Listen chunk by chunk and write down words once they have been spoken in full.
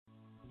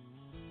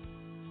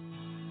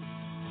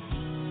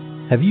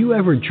Have you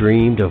ever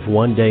dreamed of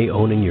one day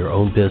owning your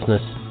own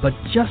business, but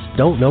just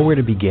don't know where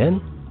to begin?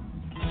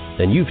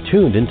 Then you've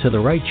tuned into the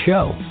right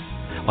show.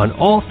 On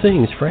All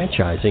Things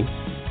Franchising,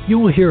 you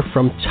will hear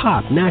from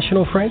top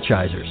national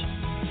franchisers,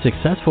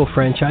 successful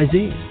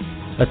franchisees,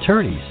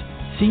 attorneys,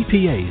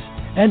 CPAs,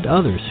 and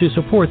others who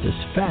support this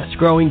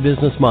fast-growing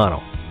business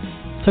model.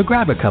 So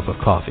grab a cup of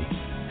coffee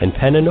and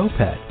pen and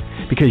notepad,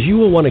 because you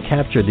will want to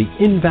capture the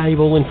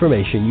invaluable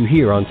information you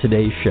hear on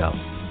today's show.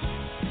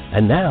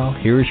 And now,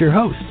 here is your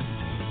host,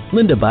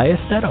 Linda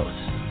Ballesteros.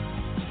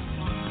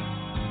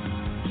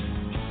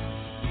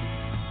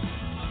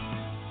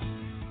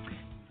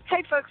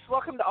 Hey folks,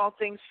 welcome to All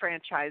Things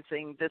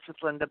Franchising. This is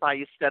Linda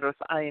Ballesteros.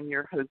 I am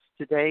your host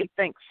today.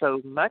 Thanks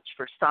so much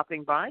for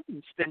stopping by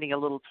and spending a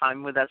little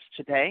time with us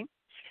today.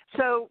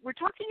 So we're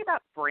talking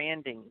about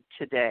branding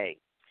today.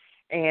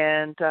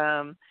 And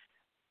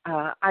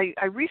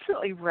I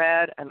recently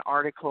read an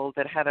article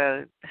that had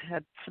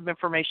some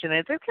information in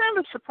it that kind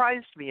of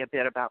surprised me a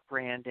bit about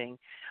branding.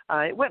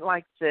 It went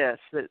like this: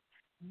 that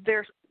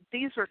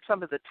these are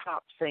some of the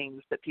top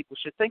things that people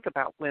should think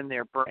about when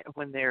they're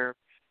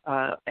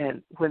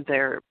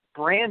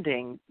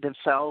branding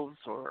themselves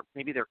or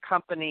maybe their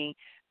company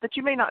that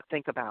you may not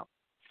think about.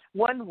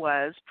 One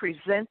was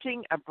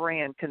presenting a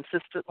brand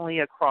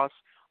consistently across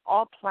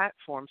all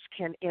platforms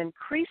can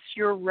increase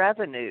your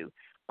revenue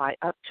by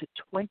up to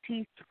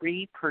 23%.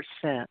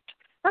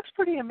 That's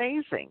pretty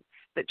amazing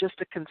that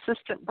just a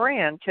consistent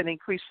brand can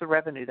increase the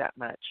revenue that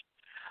much.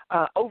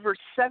 Over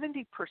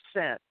 70%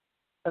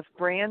 of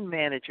brand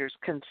managers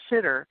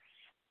consider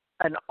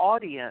an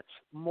audience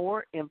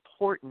more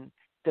important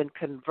than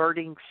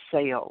converting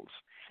sales.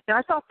 Now,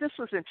 I thought this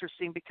was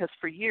interesting because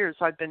for years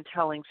I've been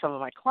telling some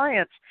of my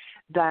clients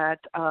that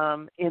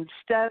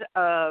instead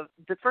of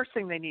the first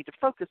thing they need to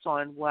focus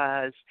on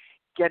was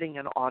getting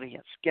an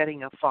audience,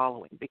 getting a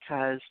following,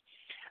 because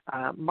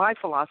my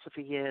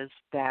philosophy is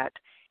that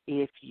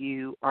if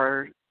your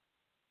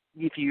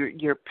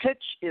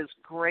pitch is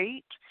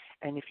great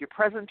and if your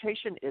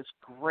presentation is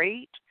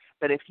great,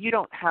 but if you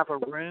don't have a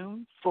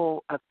room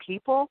full of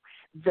people,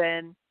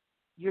 then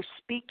you're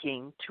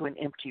speaking to an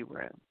empty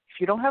room. If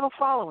you don't have a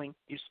following,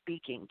 you're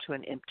speaking to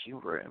an empty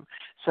room.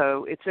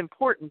 So it's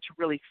important to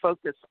really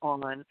focus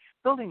on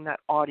building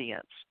that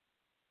audience.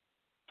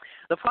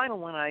 The final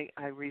one I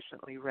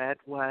recently read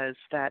was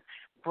that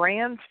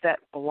brands that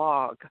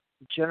blog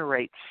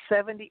generate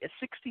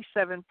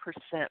 67%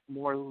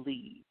 more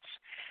leads.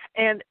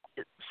 And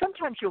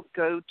sometimes you'll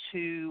go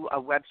to a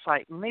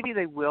website and maybe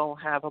they will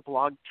have a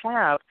blog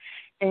tab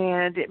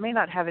and it may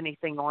not have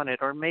anything on it,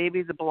 or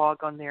maybe the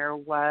blog on there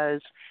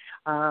was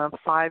 5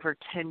 or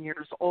 10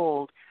 years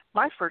old.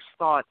 My first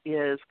thought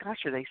is,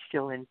 gosh, are they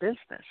still in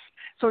business?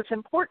 So it's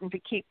important to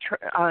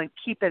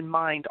keep in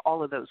mind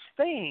all of those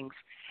things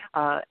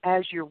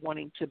as you're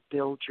wanting to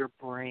build your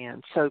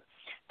brand. So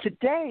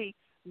today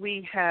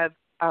we have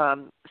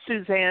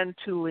Suzanne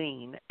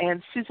Tulien,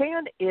 and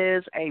Suzanne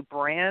is a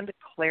brand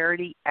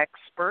clarity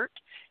expert.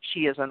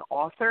 She is an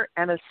author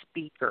and a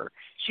speaker.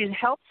 She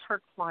helps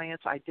her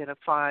clients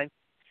identify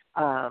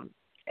and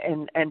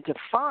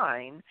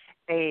define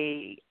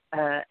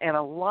and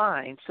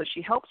align. So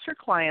she helps her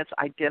clients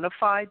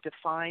identify,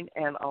 define,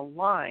 and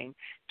align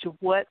to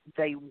what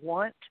they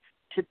want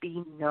to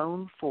be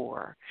known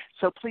for.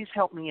 So please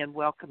help me in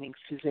welcoming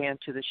Suzanne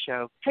to the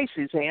show. Hey,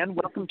 Suzanne,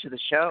 welcome to the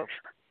show.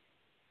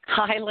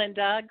 Hi,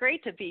 Linda.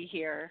 Great to be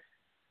here.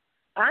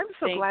 I'm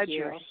so glad you.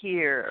 You're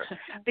here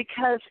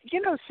because,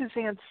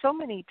 Suzanne, so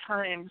many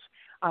times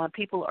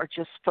people are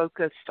just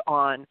focused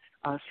on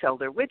sell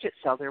their widget,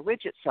 sell their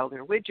widget, sell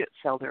their widget,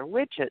 sell their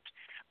widget.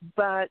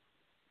 But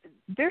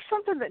there's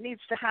something that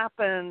needs to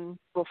happen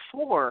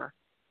before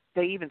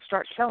they even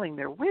start selling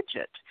their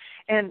widget.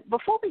 And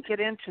before we get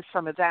into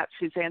some of that,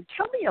 Suzanne,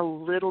 tell me a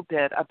little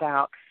bit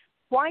about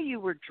why you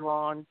were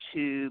drawn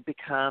to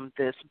become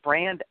this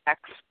brand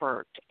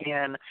expert,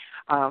 and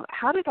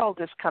how did all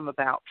this come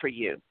about for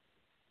you?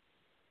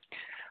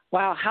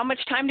 Wow, how much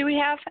time do we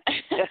have?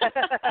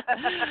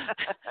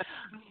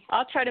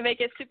 I'll try to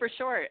make it super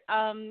short.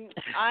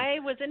 I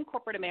was in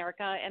corporate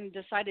America and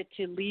decided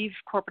to leave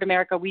corporate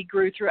America. We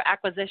grew through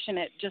acquisition.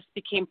 It just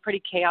became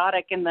pretty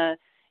chaotic in the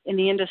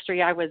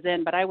industry I was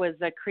in, but I was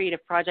a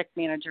creative project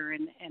manager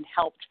and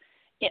helped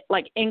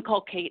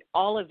inculcate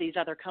all of these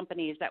other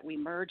companies that we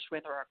merged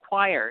with or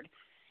acquired.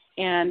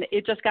 And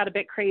it just got a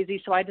bit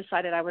crazy, so I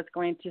decided I was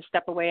going to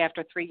step away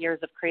after 3 years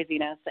of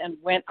craziness and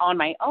went on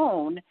my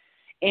own.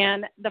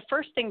 And the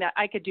first thing that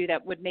I could do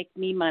that would make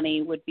me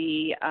money would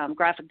be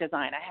graphic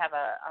design. I have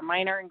a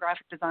minor in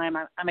graphic design.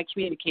 I'm a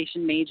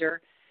communication major,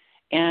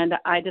 and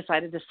I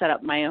decided to set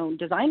up my own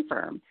design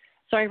firm.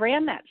 So I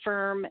ran that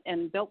firm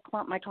and built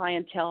my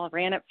clientele. I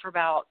ran it for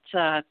about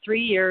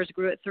 3 years,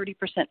 grew it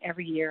 30%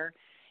 every year.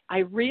 I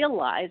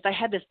realized I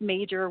had this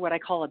major, what I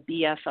call a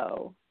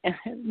BFO. And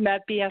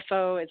that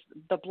BFO is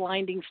the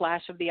blinding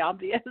flash of the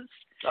obvious.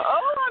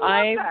 Oh,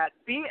 I love that.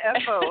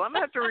 BFO. I'm going to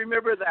have to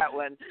remember that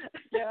one.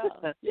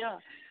 Yeah.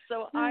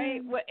 So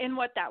and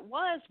what that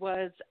was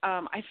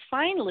I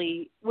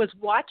finally was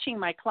watching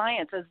my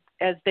clients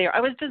as I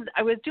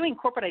was doing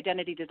corporate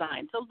identity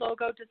design, so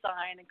logo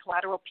design and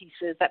collateral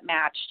pieces that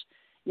matched,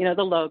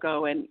 the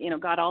logo and,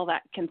 got all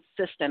that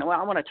consistent. Well,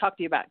 I want to talk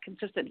to you about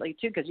consistently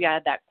too, because you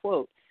had that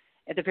quote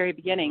at the very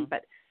beginning.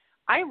 But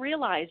I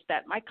realized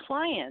that my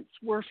clients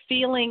were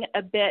feeling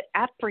a bit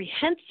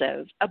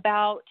apprehensive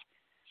about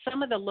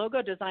some of the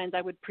logo designs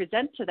I would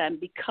present to them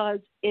because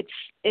it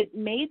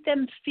made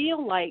them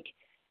feel like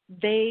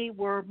they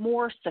were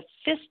more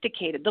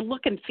sophisticated. The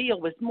look and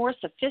feel was more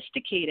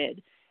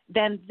sophisticated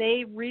than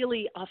they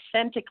really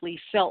authentically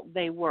felt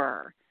they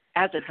were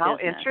as a business. How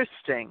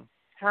interesting.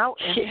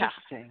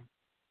 Yeah.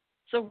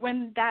 So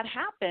when that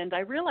happened, I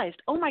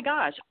realized, oh my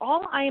gosh,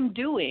 all I am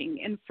doing,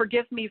 and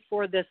forgive me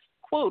for this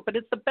quote, but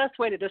it's the best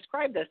way to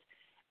describe this,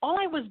 all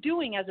I was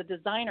doing as a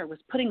designer was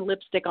putting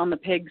lipstick on the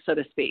pig, so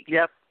to speak.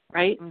 Yep.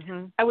 Right?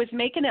 Mm-hmm. I was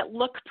making it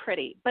look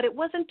pretty, but it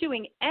wasn't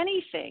doing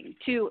anything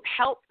to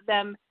help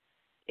them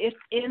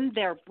in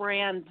their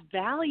brand's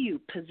value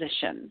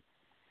position.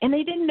 And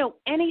they didn't know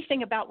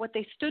anything about what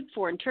they stood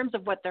for in terms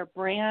of what their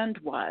brand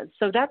was.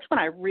 So that's when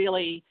I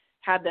really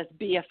had this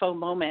BFO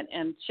moment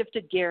and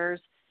shifted gears,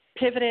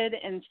 pivoted,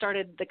 and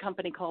started the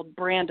company called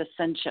Brand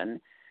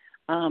Ascension.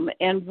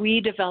 And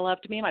me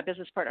and my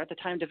business partner at the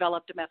time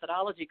developed a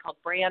methodology called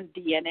Brand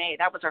DNA.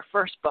 That was our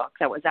first book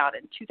that was out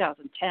in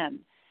 2010.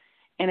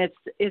 And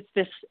it's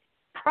this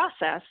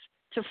process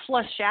to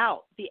flush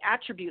out the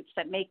attributes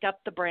that make up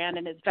the brand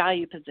and its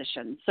value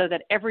position so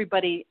that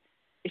everybody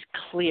is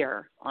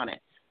clear on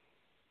it.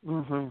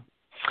 Mm-hmm.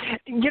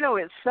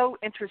 It's so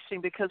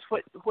interesting because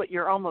what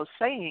you're almost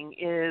saying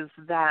is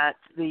that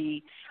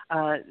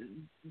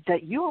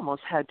that you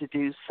almost had to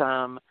do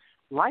some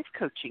life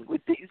coaching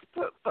with these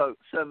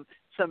folks, some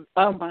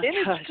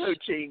image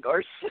coaching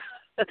or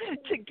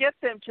to get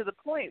them to the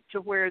point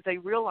to where they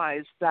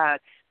realize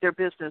that their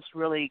business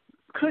really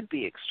could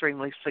be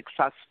extremely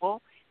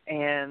successful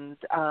and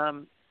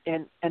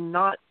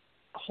not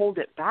hold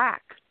it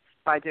back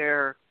by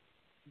their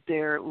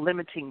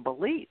limiting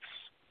beliefs.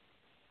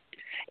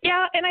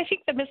 Yeah, and I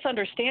think the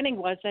misunderstanding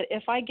was that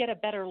if I get a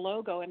better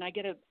logo and I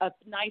get a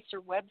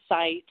nicer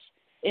website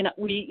and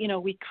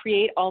we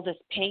create all this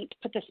paint,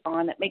 put this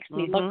on that makes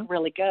me look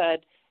really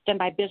good, then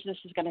my business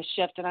is going to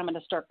shift and I'm going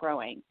to start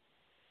growing.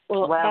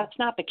 Well, that's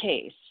not the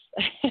case.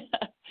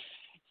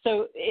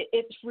 So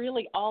it's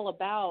really all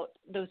about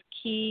those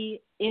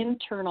key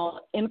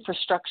internal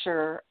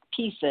infrastructure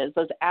pieces,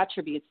 those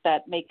attributes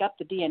that make up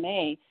the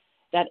DNA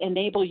that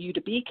enable you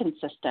to be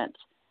consistent,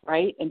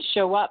 right, and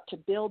show up to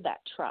build that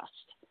trust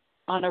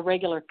on a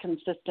regular,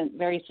 consistent,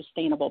 very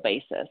sustainable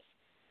basis.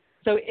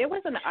 So it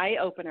was an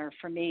eye-opener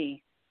for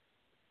me.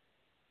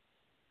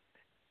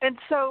 And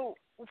so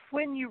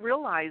when you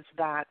realized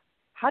that,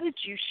 how did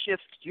you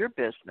shift your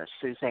business,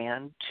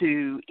 Suzanne,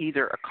 to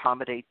either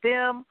accommodate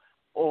them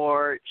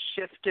or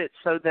shift it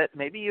so that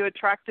maybe you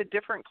attracted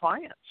different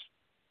clients?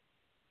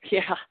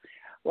 Yeah.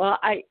 Well,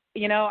 I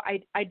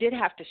did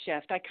have to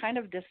shift. I kind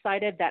of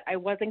decided that I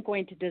wasn't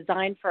going to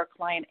design for a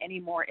client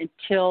anymore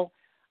until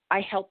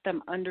I helped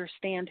them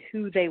understand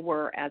who they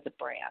were as a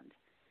brand.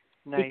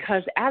 Nice.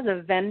 Because as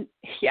a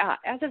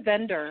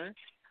vendor,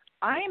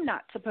 I am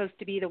not supposed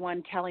to be the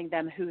one telling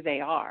them who they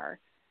are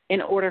in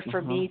order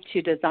for me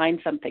to design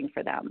something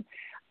for them.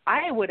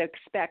 I would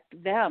expect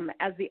them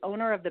as the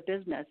owner of the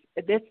business,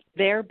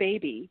 their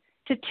baby,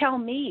 to tell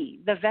me,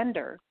 the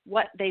vendor,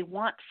 what they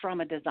want from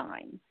a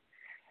design.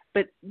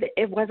 But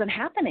it wasn't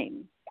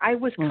happening. I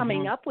was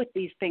coming up with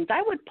these things.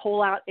 I would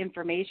pull out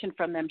information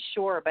from them,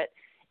 sure, but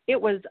it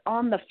was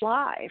on the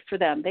fly for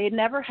them. They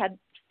never had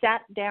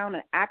sat down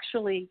and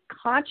actually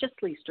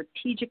consciously,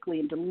 strategically,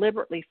 and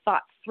deliberately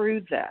thought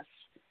through this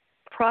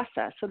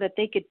process so that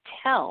they could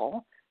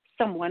tell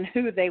someone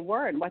who they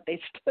were and what they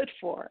stood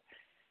for.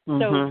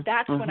 So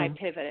that's when I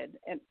pivoted,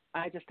 and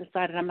I just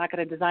decided I'm not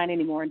going to design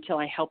anymore until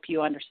I help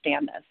you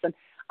understand this. And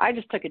I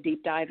just took a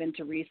deep dive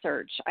into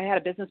research. I had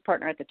a business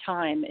partner at the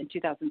time in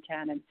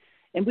 2010,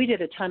 and we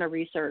did a ton of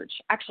research.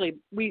 Actually,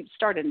 we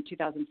started in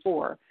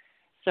 2004.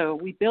 So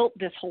we built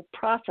this whole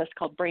process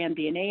called Brand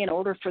DNA in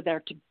order for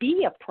there to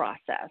be a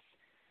process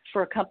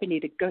for a company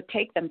to go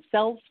take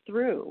themselves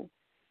through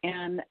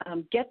and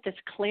get this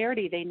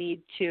clarity they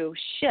need to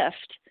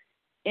shift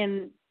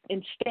and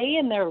stay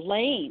in their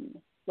lane,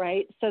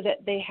 right, so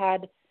that they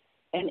had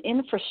an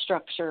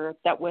infrastructure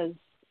that was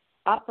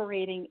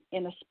operating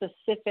in a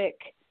specific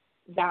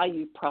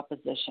value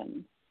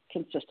proposition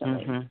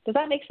consistently. Does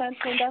that make sense,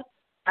 Linda?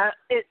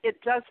 It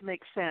does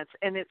make sense,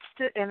 and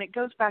it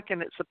goes back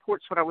and it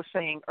supports what I was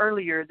saying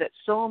earlier, that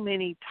so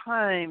many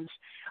times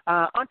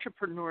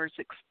entrepreneurs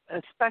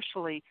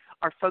especially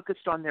are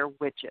focused on their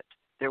widget,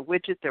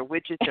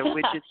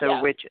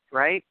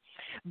 right?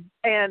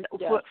 And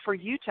for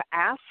you to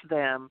ask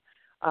them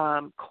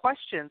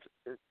questions,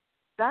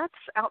 that's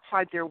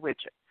outside their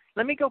widget.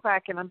 Let me go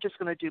back and I'm just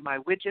going to do my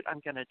widget. I'm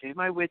going to do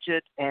my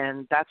widget,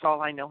 and that's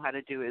all I know how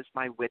to do is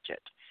my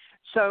widget.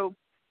 So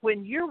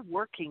when you're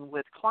working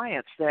with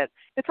clients that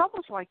it's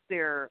almost like they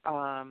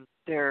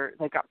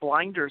got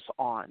blinders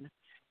on,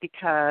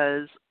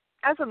 because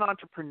as an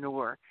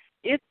entrepreneur,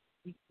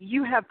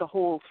 you have the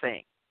whole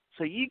thing.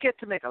 So you get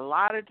to make a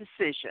lot of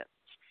decisions,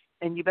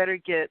 and you better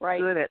get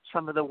good at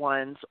some of the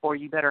ones, or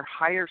you better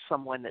hire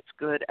someone that's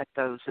good at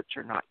those that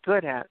you're not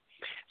good at.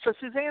 So,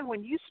 Suzanne,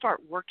 when you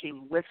start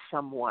working with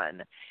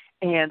someone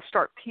and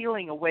start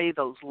peeling away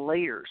those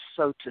layers,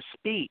 so to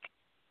speak,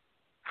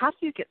 how do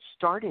you get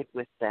started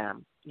with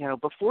them?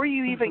 Before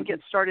you even get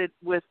started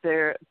with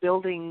their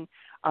building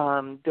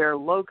their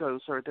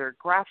logos or their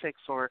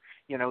graphics or,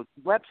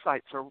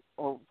 websites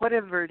or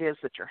whatever it is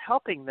that you're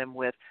helping them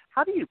with,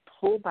 how do you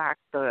pull back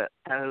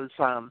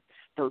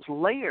those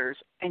layers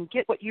and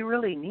get what you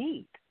really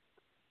need?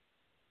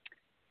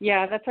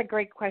 Yeah, that's a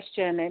great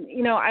question.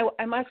 And,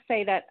 I must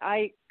say that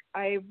I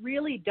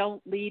really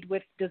don't lead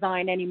with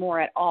design anymore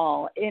at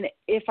all. And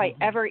if I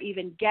ever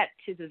even get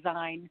to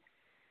design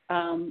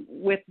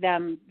with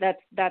them,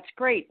 that's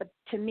great. But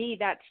to me,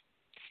 that's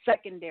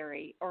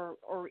secondary or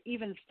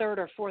even third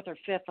or fourth or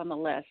fifth on the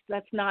list.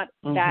 That's not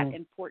that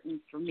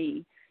important for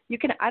me.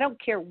 I don't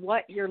care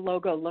what your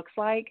logo looks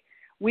like.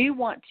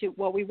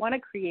 What we want to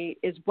create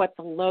is what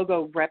the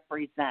logo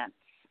represents.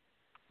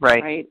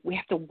 Right? We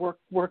have to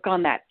work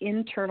on that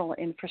internal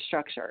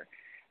infrastructure.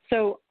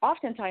 So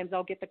oftentimes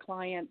I'll get the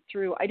client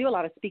through, I do a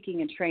lot of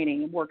speaking and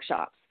training and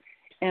workshops,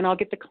 and I'll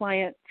get the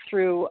client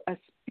through a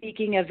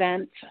speaking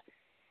event,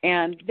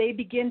 and they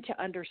begin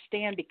to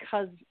understand,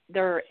 because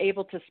they're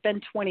able to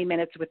spend 20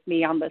 minutes with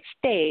me on the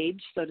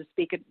stage, so to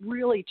speak, and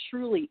really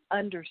truly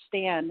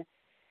understand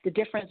the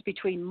difference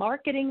between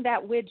marketing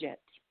that widget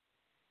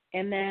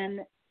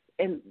and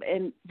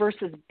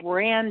versus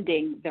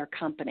branding their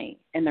company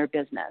and their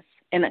business.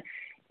 And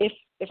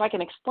if I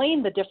can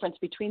explain the difference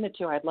between the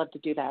two, I'd love to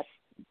do that.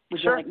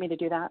 Would you like me to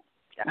do that?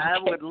 I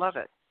would love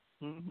it.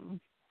 Mm-hmm.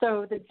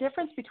 So the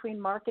difference between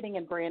marketing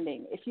and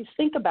branding, if you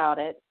think about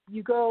it,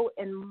 you go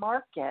and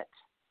market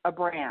a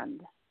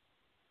brand,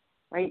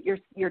 right?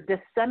 You're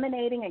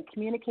disseminating and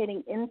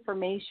communicating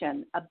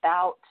information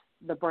about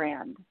the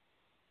brand.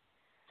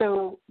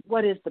 So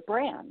what is the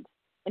brand?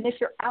 And if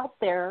you're out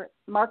there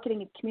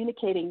marketing and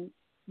communicating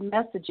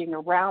messaging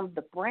around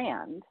the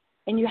brand,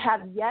 and you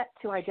have yet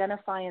to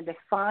identify and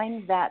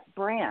define that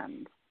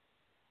brand,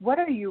 what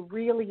are you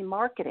really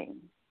marketing?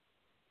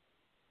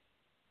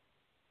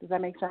 Does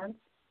that make sense?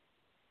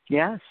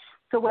 Yes,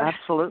 so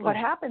absolutely. What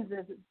happens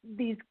is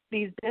these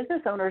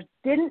business owners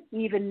didn't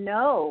even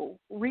know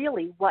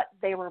really what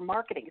they were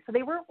marketing. So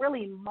they weren't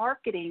really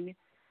marketing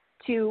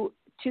to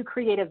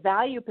create a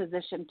value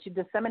position, to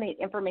disseminate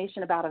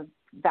information about a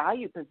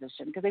value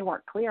position, because they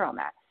weren't clear on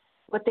that.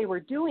 What they were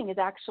doing is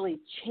actually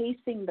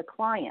chasing the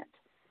client,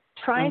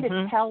 trying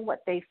to tell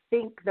what they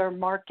think their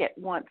market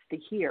wants to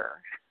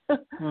hear.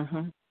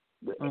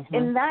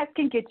 And that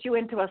can get you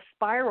into a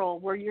spiral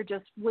where you're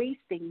just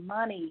wasting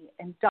money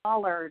and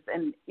dollars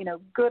and,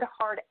 good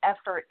hard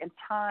effort and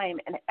time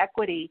and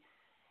equity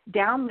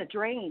down the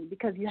drain,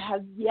 because you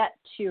have yet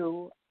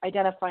to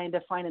identify and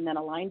define and then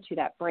align to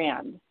that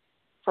brand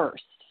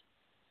first.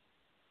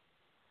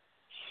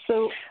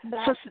 So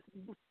that's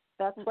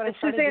what I started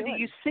Suzanne,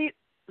 doing.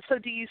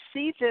 do you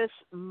see this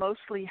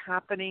mostly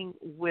happening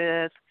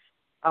with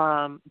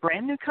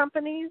brand new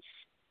companies,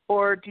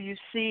 or do you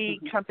see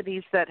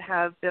companies that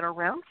have been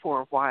around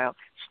for a while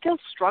still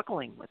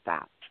struggling with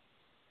that?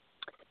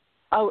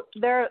 Oh,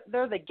 they're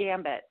the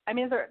gambit. I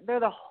mean, they're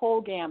the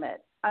whole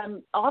gamut.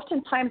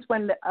 Oftentimes,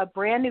 when a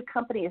brand new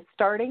company is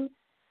starting,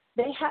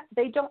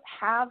 they don't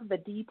have the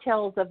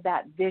details of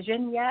that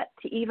vision yet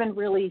to even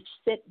really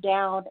sit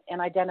down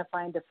and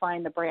identify and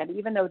define the brand,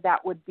 even though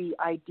that would be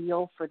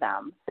ideal for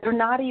them.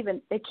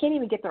 They can't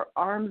even get their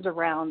arms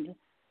around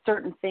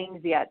certain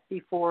things yet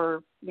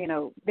before,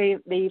 they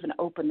even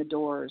open the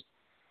doors.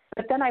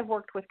 But then I've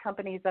worked with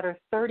companies that are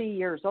 30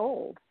 years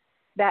old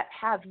that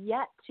have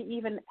yet to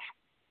even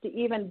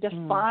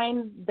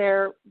define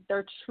their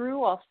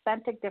true,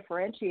 authentic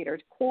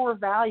differentiators, core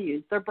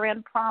values, their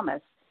brand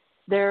promise,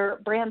 their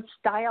brand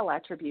style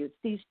attributes,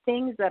 these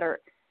things that are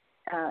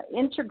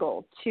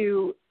integral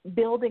to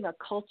building a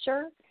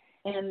culture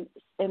and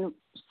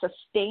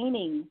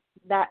sustaining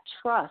that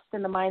trust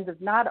in the minds of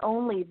not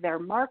only their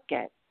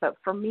market, but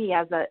for me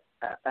as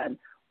an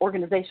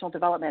organizational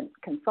development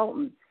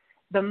consultant,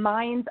 the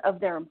minds of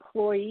their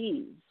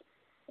employees.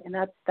 And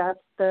that's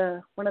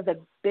one of the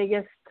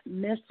biggest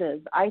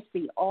misses I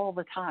see all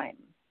the time.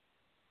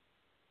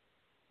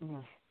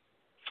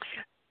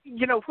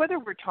 Whether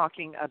we're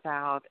talking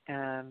about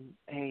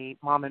a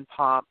mom and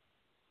pop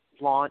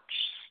launch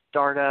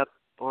startup,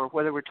 or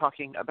whether we're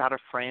talking about a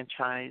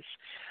franchise,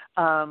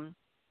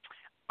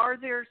 are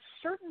there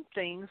certain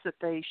things that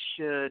they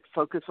should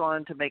focus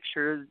on to make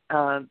sure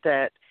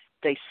that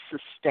they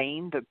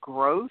sustain the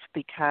growth?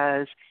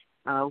 Because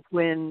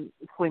when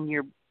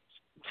you're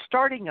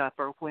starting up,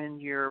 or when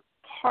you're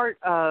part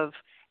of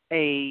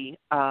a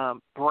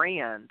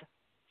brand,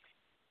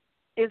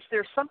 is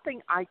there something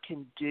I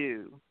can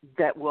do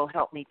that will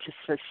help me to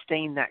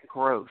sustain that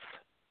growth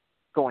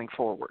going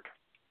forward?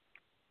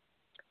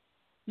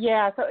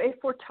 Yeah, so if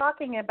we're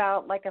talking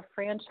about like a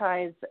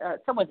franchise,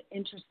 someone's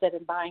interested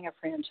in buying a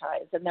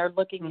franchise and they're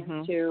looking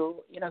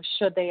into,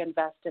 should they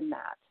invest in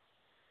that?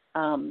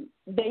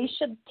 They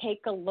should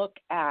take a look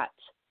at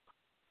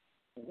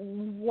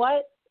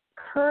what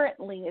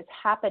currently is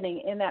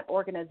happening in that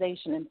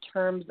organization in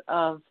terms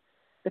of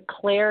the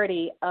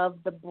clarity of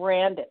the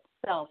brand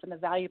itself and the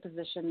value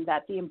position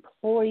that the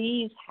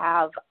employees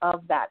have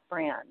of that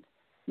brand,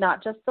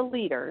 not just the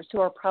leaders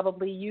who are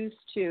probably used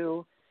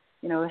to,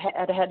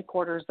 at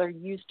headquarters, they're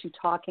used to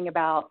talking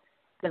about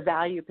the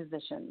value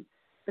position.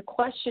 The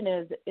question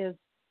is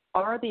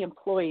are the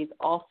employees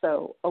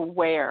also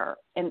aware,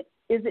 and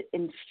is it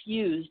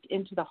infused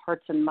into the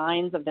hearts and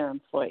minds of their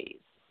employees?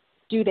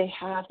 Do they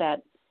have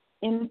that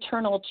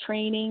internal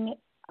training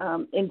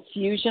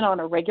infusion on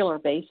a regular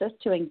basis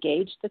to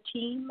engage the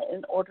team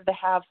in order to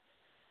have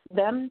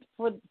them,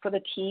 for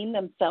the team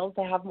themselves,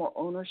 to have more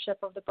ownership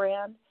of the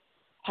brand?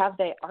 Have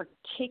they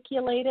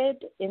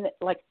articulated in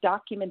like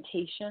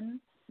documentation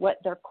what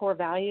their core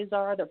values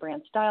are, their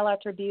brand style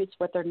attributes,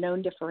 what their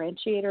known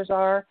differentiators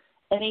are,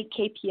 any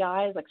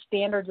KPIs like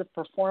standards of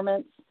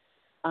performance,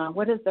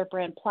 what is their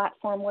brand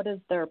platform, what is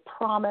their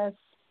promise?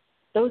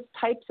 Those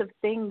types of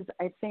things,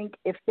 I think,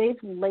 if they've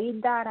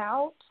laid that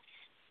out,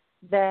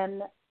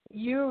 then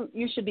you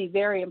should be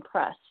very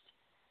impressed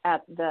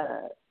at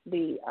the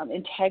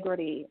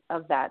integrity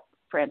of that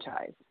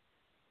franchise.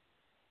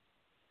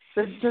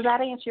 So does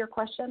that answer your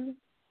question?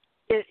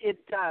 It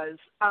does.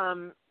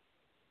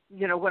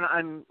 When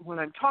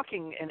I'm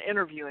talking and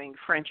interviewing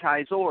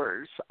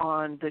franchisors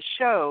on the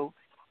show,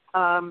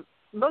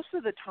 most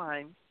of the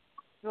time,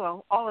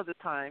 all of the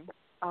time,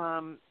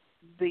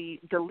 the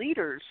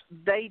leaders,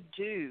 they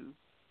do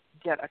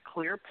get a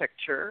clear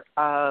picture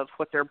of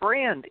what their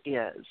brand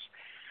is.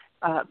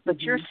 But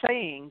you're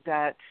saying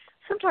that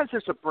sometimes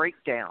there's a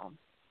breakdown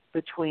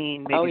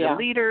between maybe the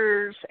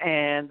leaders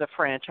and the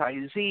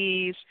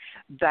franchisees,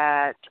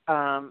 that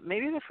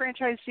maybe the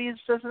franchisees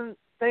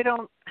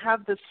don't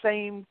have the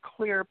same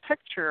clear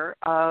picture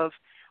of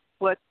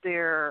what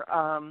their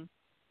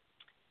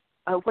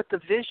what the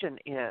vision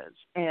is,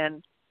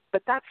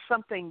 but that's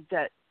something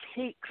that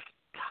takes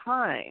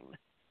time.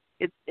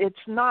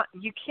 It's not,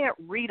 you can't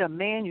read a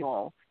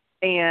manual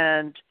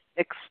and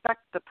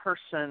expect the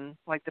person,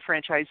 like the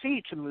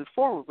franchisee, to move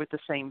forward with the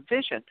same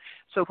vision.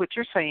 So what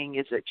you're saying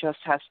is it just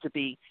has to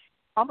be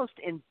almost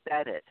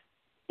embedded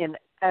in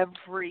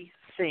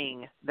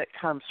everything that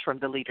comes from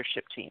the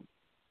leadership team.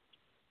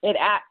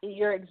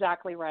 You're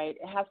exactly right.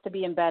 It has to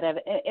be embedded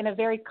in a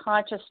very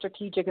conscious,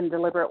 strategic, and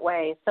deliberate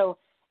way. So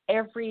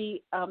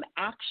every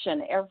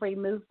action, every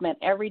movement,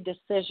 every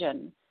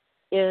decision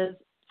is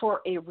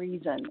for a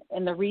reason,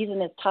 and the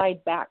reason is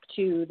tied back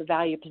to the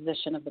value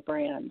position of the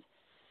brand.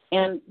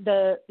 And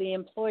the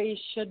employees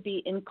should be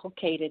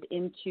inculcated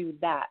into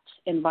that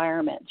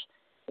environment.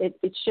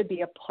 It should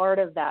be a part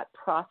of that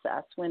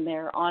process when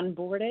they're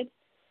onboarded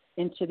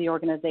into the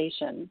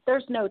organization. If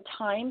there's no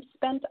time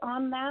spent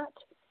on that,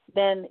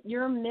 then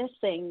you're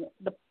missing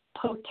the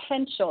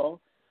potential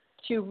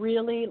to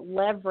really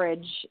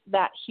leverage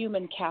that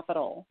human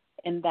capital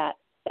and that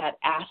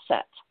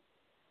asset.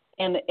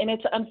 And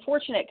it's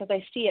unfortunate because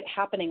I see it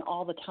happening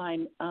all the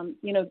time.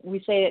 We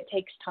say it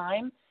takes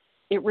time.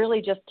 It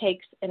really just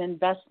takes an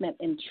investment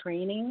in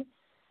training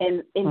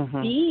and in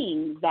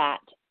being that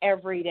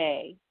every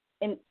day.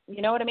 And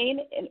you know what I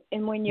mean?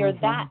 And when you're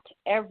that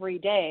every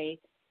day,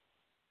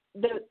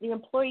 the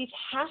employees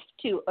have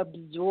to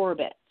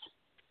absorb it,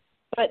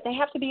 but they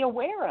have to be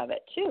aware of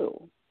it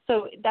too.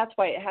 So that's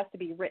why it has to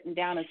be written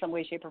down in some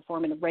way, shape, or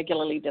form and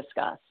regularly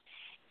discussed.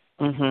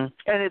 And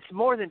it's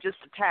more than just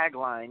a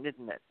tagline,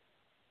 isn't it?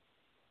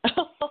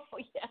 Oh,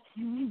 yes.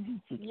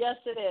 Yes,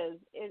 it is.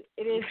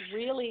 It is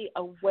really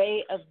a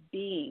way of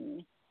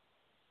being.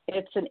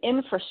 It's an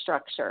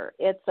infrastructure.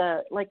 It's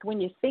like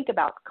when you think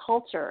about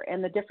culture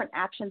and the different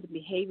actions and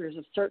behaviors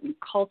of certain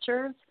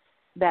cultures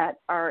that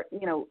are,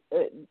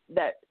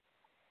 that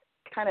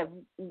kind of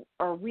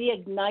are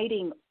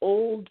reigniting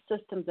old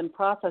systems and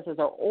processes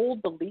or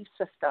old belief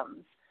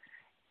systems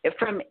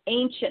from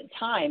ancient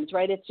times,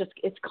 right?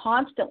 It's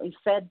constantly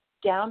fed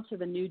down to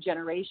the new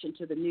generation,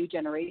 to the new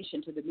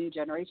generation, to the new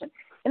generation.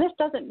 And this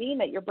doesn't mean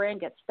that your brand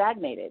gets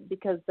stagnated,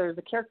 because there's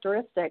a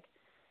characteristic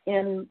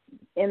in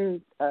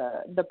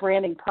the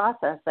branding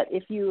process that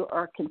if you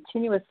are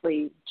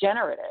continuously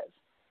generative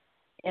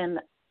in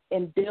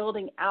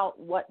building out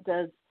what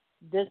does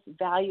this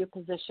value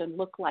position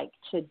look like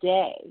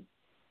today,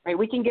 right?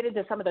 We can get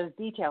into some of those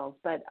details,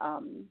 but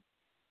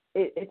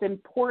it's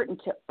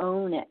important to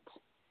own it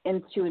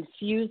and to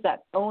infuse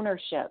that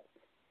ownership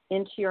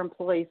into your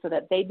employees so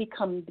that they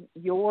become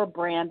your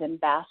brand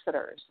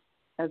ambassadors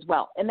as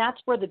well. And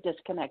that's where the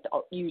disconnect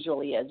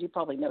usually is. You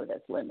probably know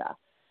this, Linda.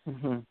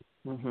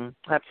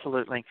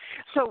 Absolutely.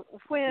 So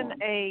when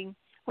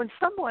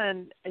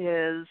someone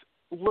is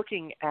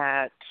looking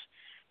at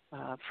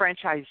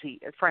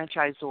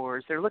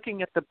franchisors, they're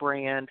looking at the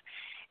brand,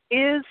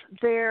 is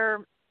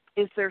there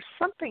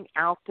something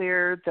out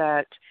there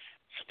that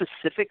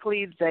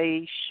specifically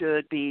they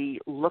should be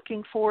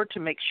looking for to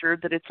make sure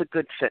that it's a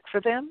good fit for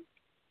them?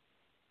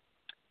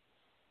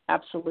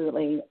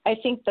 Absolutely. I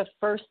think the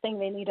first thing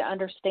they need to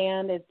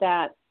understand is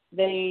that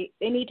they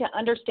need to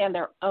understand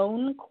their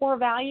own core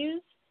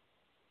values,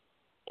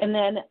 and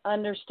then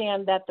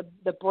understand that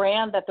the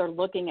brand that they're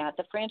looking at,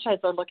 the franchise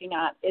they're looking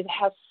at, it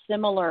has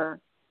similar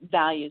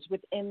values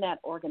within that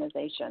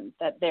organization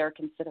that they're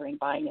considering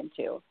buying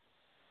into.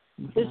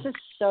 Mm-hmm. This is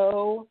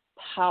so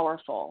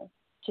powerful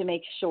to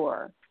make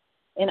sure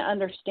and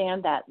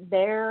understand that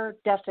their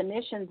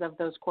definitions of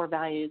those core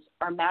values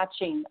are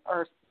matching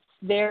or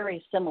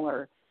very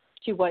similar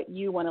to what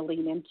you want to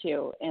lean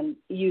into and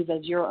use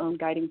as your own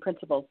guiding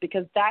principles,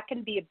 because that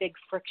can be a big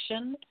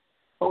friction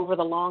over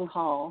the long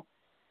haul,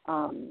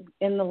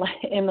 in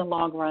the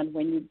long run,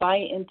 when you buy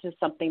into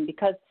something,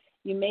 because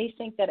you may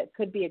think that it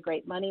could be a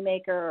great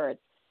moneymaker or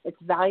it's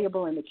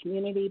valuable in the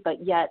community,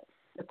 but yet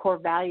the core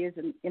values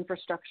and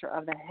infrastructure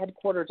of the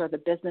headquarters or the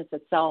business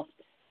itself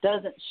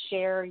doesn't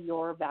share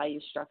your value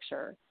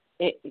structure.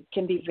 It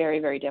can be very,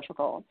 very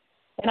difficult.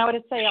 And I would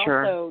say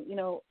also,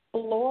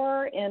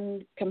 explore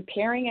in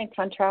comparing and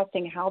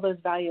contrasting how those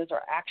values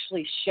are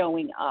actually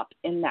showing up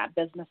in that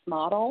business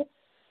model,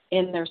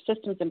 in their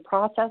systems and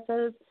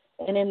processes,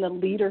 and in the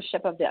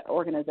leadership of the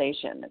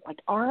organization. Like,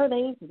 are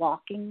they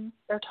walking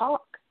their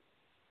talk?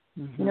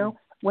 Mm-hmm.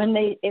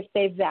 If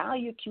they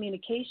value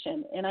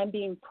communication, and I'm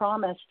being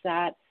promised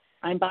that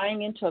I'm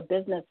buying into a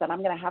business that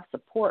I'm going to have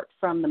support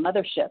from the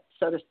mothership,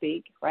 so to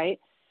speak, right?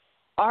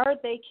 Are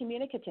they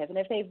communicative? And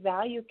if they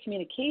value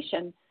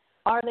communication,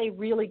 are they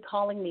really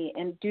calling me,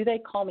 and do they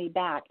call me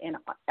back, and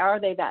are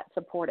they that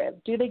supportive?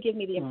 Do they give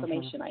me the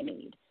information I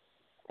need?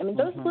 I mean,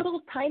 those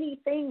little tiny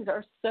things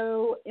are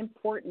so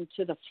important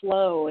to the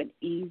flow and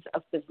ease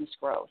of business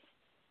growth.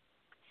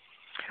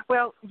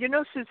 Well,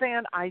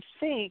 Suzanne, I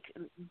think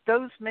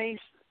those may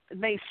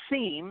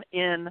seem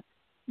in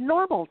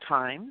normal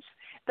times,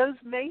 those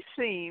may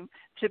seem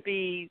to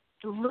be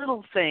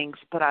little things,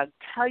 but I'll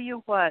tell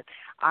you what,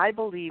 I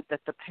believe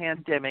that the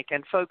pandemic,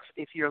 and folks,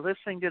 if you're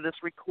listening to this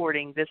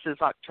recording, this is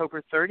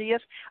October 30th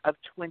of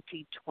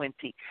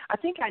 2020. I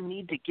think I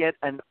need to get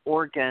an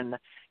organ,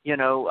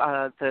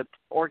 the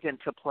organ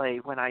to play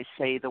when I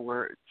say the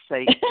word,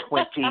 say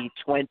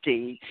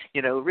 2020,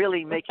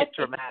 really make it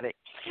dramatic.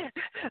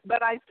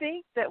 But I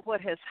think that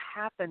what has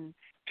happened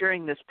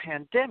during this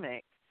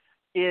pandemic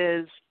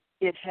is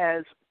it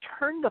has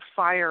turned the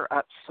fire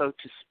up, so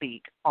to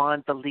speak,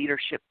 on the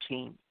leadership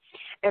team.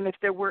 And if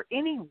there were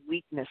any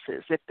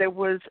weaknesses, if there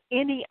was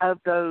any of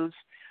those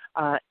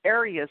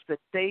areas that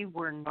they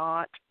were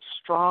not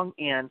strong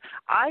in,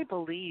 I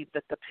believe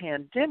that the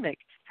pandemic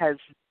has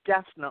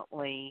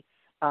definitely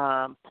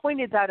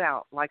pointed that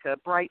out like a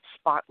bright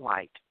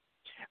spotlight.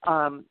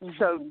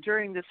 So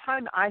during this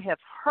time, I have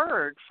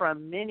heard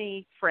from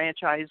many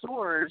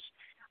franchisors.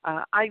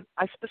 I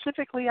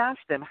specifically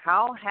asked them,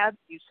 how have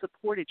you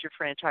supported your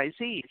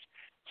franchisees?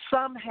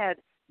 Some had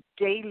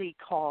daily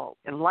calls,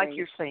 and like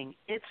you're saying,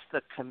 it's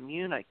the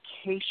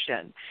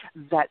communication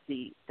that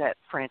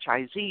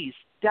franchisees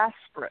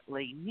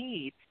desperately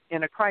need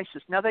in a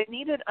crisis. Now, they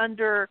need it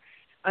under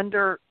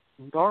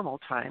normal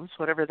times,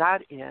 whatever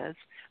that is,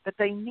 but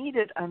they need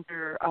it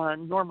under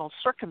normal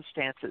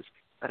circumstances,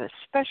 but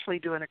especially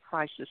during a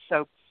crisis.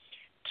 So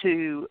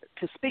to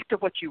speak to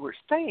what you were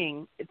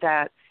saying,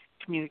 that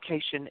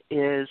communication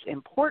is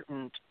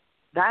important,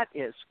 that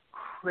is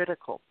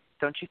critical,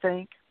 don't you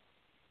think?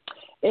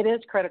 It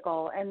is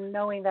critical, and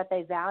knowing that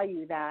they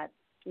value that,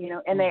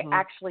 and they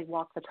actually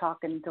walk the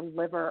talk and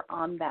deliver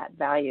on that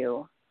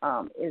value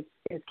is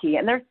key.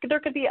 And there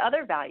could be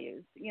other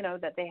values,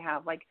 that they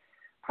have, like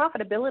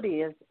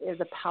profitability is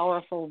a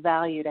powerful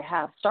value to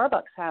have.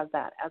 Starbucks has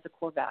that as a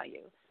core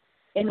value.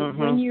 And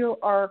when you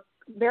are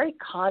very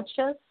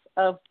conscious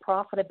of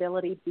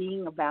profitability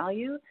being a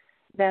value,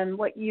 then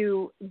what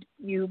you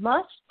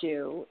must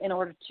do in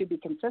order to be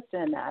consistent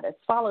in that is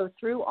follow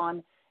through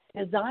on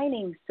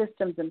designing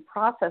systems and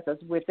processes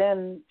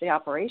within the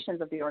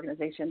operations of the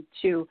organization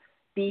to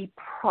be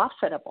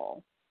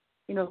profitable.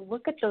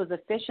 Look at those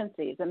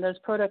efficiencies and those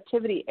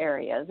productivity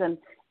areas,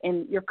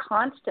 and you're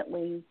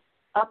constantly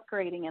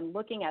upgrading and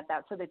looking at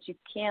that so that you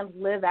can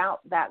live out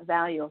that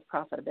value of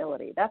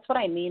profitability. That's what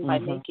I mean by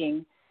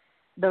making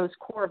those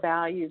core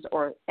values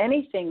or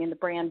anything in the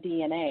brand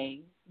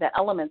DNA, the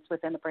elements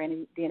within the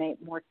brand DNA,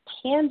 more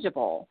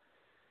tangible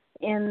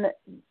in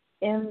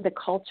the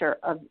culture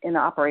in the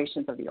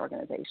operations of the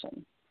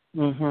organization.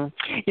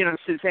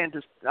 Suzanne,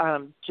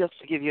 just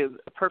to give you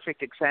a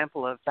perfect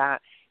example of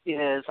that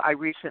is I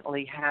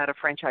recently had a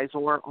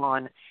franchisor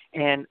on,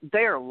 and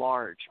they're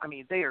large. I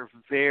mean, they are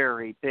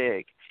very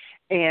big.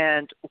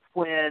 And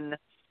when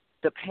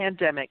the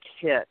pandemic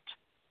hit,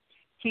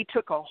 he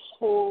took a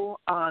whole,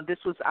 this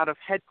was out of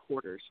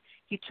headquarters,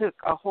 he took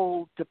a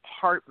whole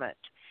department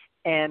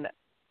and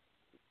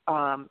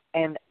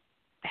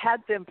had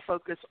them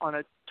focus on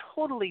a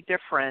totally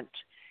different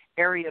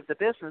area of the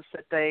business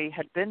that they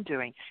had been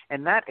doing.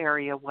 And that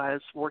area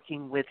was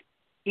working with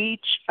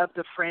each of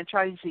the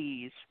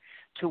franchisees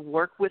to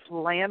work with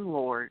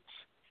landlords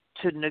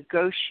to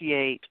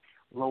negotiate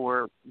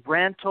lower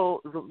rent,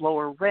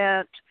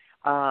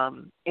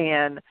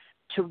 and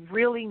to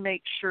really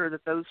make sure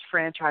that those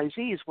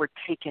franchisees were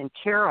taken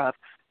care of.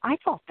 I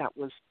thought that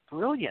was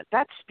brilliant.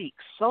 That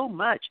speaks so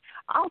much.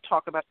 I'll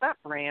talk about that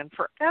brand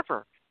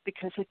forever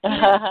because it did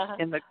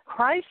in the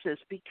crisis,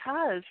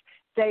 because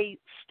they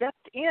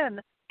stepped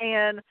in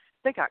and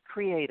they got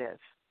creative.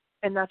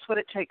 And that's what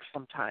it takes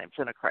sometimes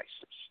in a crisis.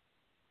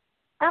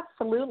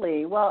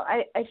 Absolutely. Well,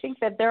 I think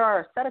that there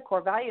are a set of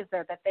core values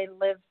there that they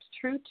lived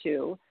true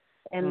to,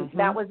 and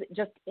that was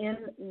just in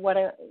what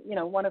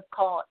one of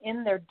call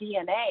in their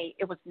DNA.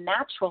 It was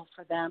natural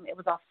for them. It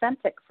was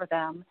authentic for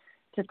them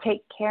to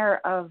take care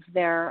of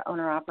their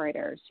owner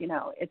operators.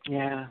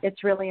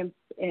 It's really,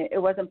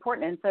 it was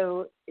important, and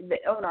so the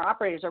owner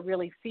operators are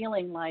really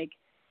feeling like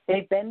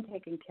they've been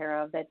taken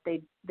care of, that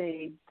they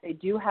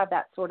do have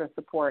that sort of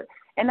support,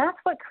 and that's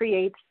what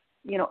creates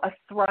a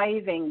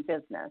thriving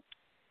business.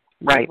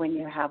 Right. When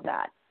you have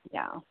that.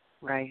 Yeah.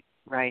 Right,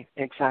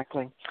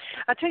 exactly.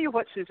 I tell you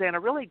what, Suzanne,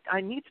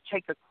 I need to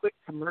take a quick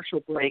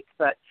commercial break,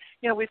 but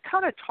we've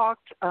kind of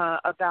talked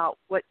about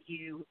what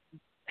you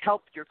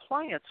helped your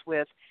clients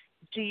with.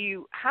 Do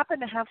you happen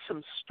to have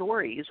some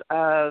stories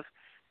of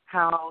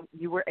how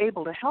you were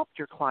able to help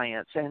your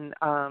clients and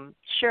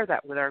share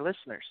that with our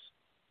listeners?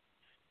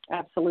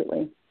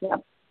 Absolutely.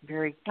 Yep.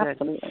 Very good.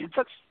 Absolutely.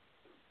 Folks,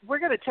 we're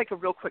going to take a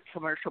real quick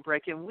commercial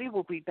break, and we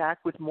will be back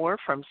with more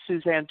from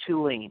Suzanne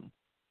Tulien.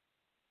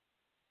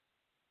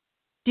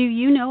 Do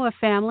you know a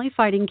family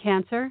fighting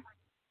cancer?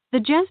 The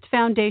Just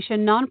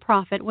Foundation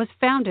nonprofit was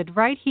founded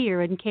right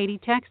here in Katy,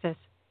 Texas,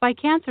 by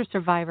cancer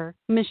survivor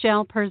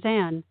Michelle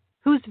Perzan,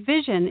 whose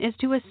vision is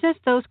to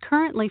assist those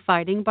currently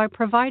fighting by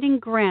providing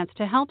grants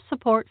to help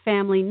support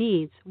family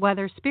needs,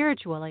 whether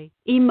spiritually,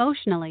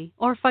 emotionally,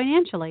 or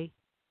financially.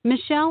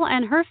 Michelle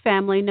and her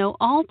family know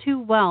all too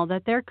well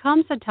that there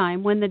comes a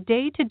time when the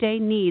day-to-day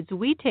needs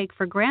we take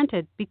for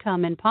granted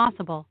become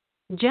impossible.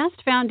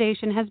 Just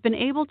Foundation has been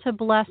able to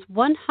bless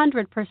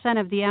 100%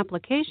 of the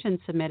applications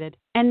submitted,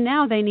 and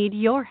now they need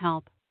your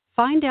help.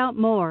 Find out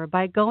more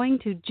by going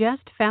to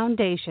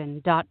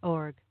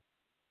justfoundation.org.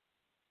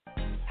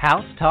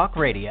 House Talk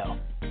Radio.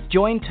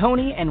 Join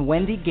Tony and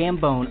Wendy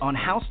Gambone on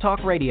House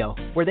Talk Radio,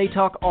 where they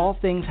talk all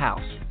things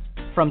house.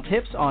 From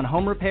tips on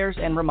home repairs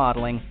and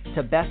remodeling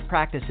to best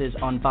practices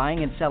on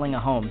buying and selling a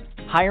home,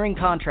 hiring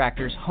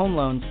contractors, home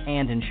loans,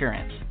 and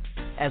insurance,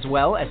 as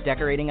well as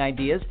decorating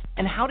ideas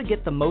and how to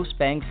get the most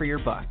bang for your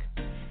buck.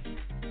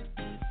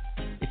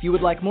 If you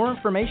would like more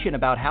information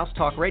about House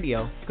Talk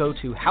Radio, go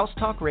to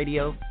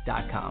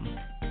housetalkradio.com.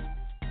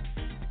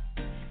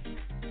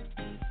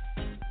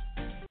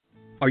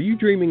 Are you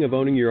dreaming of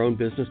owning your own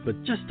business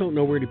but just don't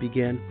know where to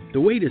begin?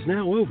 The wait is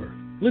now over.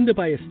 Linda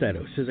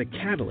Ballesteros is a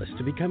catalyst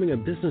to becoming a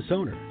business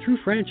owner through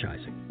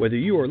franchising. Whether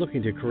you are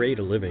looking to create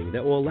a living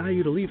that will allow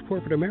you to leave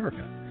corporate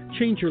America,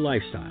 change your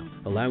lifestyle,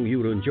 allowing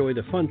you to enjoy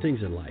the fun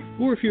things in life,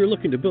 or if you're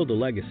looking to build a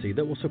legacy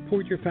that will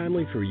support your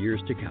family for years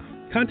to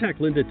come.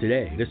 Contact Linda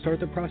today to start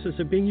the process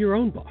of being your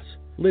own boss.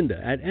 Linda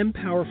at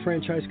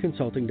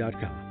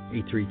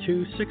MpowerFranchiseConsulting.com,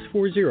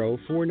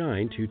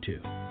 832-640-4922.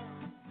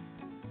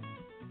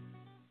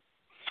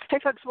 Hey,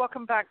 folks,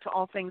 welcome back to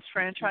All Things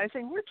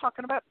Franchising. We're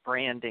talking about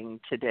branding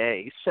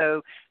today.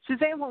 So,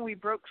 Suzanne, when we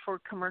broke for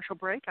commercial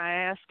break, I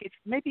asked if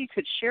maybe you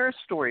could share a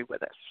story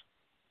with us.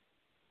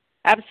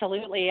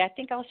 Absolutely. I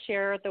think I'll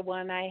share the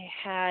one I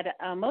had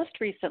most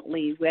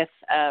recently with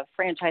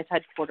franchise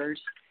headquarters.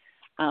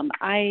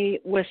 I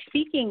was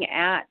speaking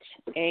at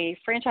a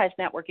franchise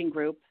networking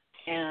group,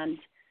 and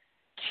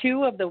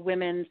two of the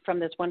women from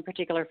this one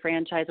particular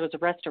franchise was a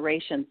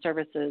restoration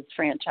services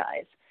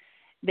franchise.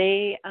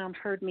 They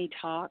heard me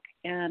talk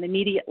and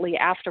immediately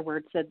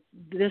afterwards said,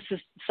 this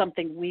is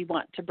something we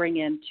want to bring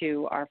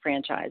into our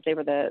franchise. They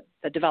were the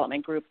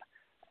development group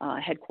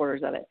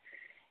headquarters of it.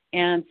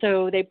 And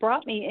so they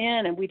brought me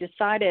in, and we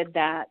decided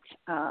that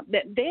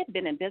they had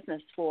been in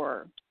business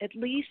for at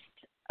least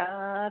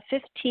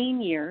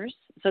 15 years.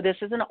 So this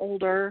is an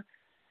older,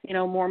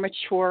 more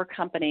mature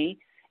company.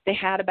 They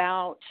had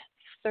about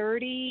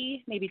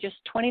 30, maybe just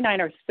 29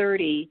 or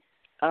 30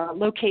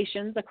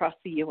 locations across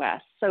the U.S.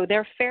 So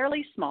they're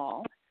fairly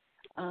small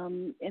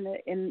in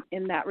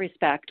that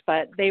respect,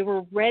 but they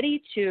were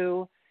ready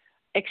to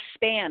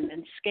expand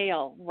and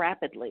scale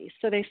rapidly.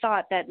 So they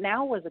thought that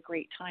now was a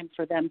great time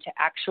for them to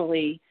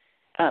actually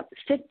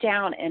sit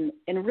down and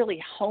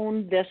really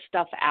hone this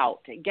stuff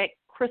out, get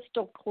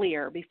crystal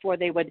clear before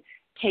they would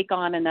take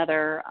on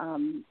another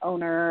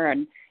owner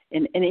and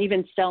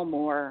even sell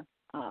more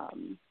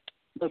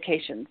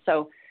locations.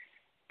 So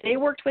they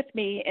worked with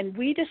me, and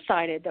we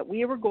decided that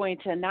we were going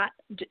to not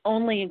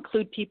only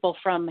include people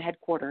from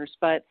headquarters,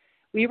 but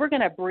we were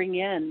going to bring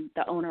in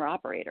the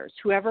owner-operators,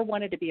 whoever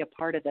wanted to be a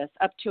part of this,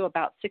 up to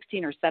about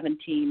 16 or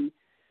 17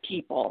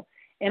 people.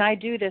 And I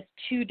do this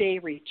 2-day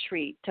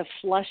retreat to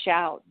flush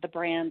out the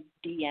brand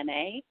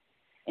DNA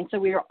And so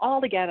we were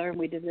all together,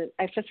 and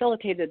I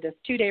facilitated this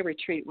 2-day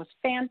retreat. It was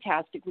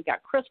fantastic. We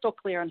got crystal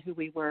clear on who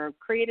we were,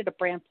 created a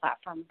brand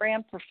platform,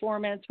 brand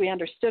performance. We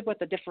understood what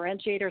the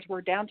differentiators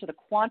were down to the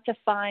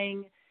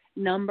quantifying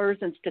numbers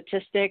and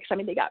statistics. I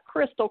mean, they got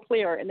crystal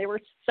clear, and they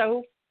were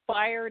so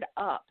fired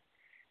up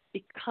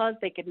because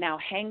they could now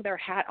hang their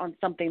hat on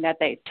something that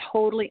they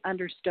totally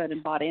understood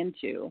and bought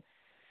into.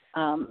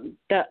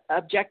 The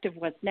objective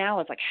was now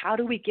is like, how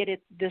do we get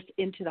this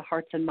into the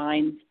hearts and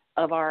minds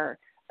of our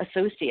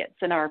associates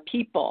and our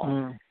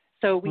people?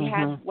 So we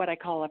had what I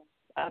call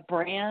a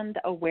brand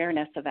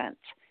awareness event.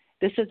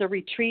 This is a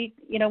retreat.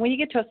 You know, when you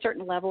get to a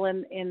certain level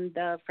in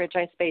the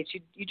franchise space,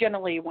 you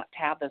generally want to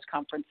have those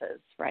conferences,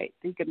 right?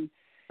 You can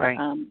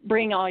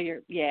bring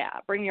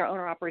your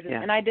owner operators.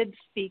 Yeah. And I did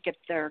speak at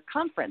their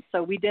conference.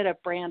 So we did a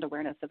brand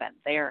awareness event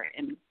there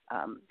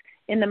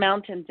in the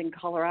mountains in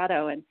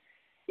Colorado. And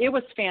it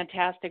was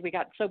fantastic. We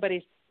got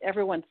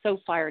everyone so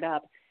fired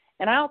up.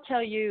 And I'll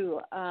tell you,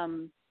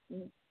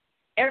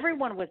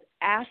 everyone was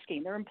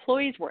asking, their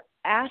employees were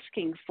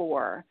asking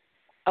for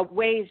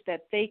ways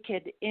that they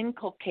could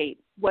inculcate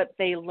what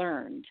they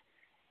learned.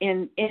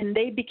 And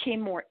they became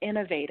more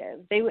innovative.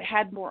 They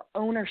had more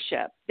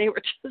ownership. It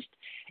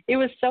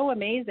was so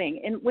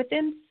amazing. And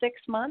within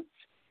 6 months,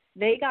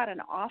 they got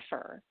an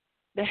offer.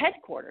 The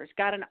headquarters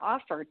got an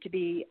offer to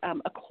be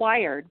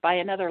acquired by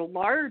another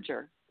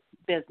larger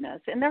business.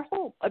 And their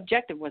whole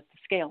objective was to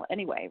scale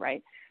anyway,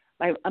 right?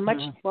 By a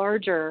much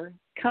larger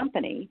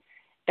company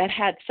that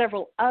had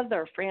several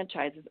other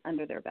franchises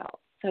under their belt.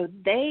 So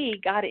they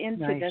got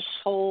into this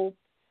whole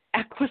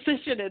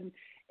acquisition,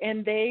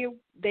 and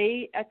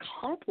they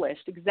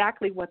accomplished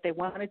exactly what they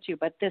wanted to.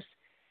 But this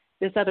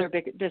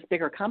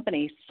bigger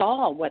company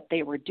saw what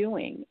they were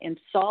doing and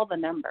saw the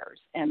numbers,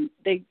 and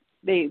they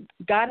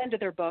got into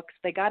their books,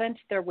 they got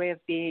into their way of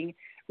being,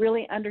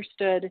 really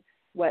understood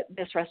what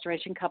this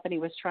restoration company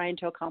was trying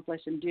to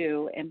accomplish and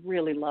do, and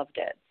really loved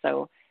it.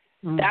 So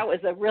that was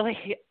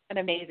an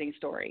amazing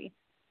story.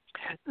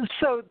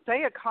 So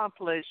they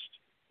accomplished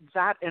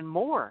that and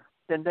more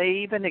than they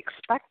even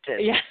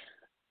expected. Yeah,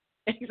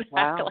 exactly.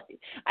 Wow.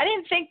 I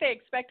didn't think they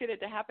expected it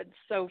to happen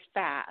so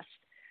fast.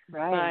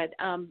 Right.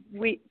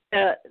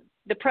 But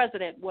the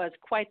president was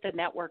quite the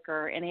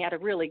networker, and he had a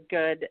really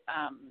good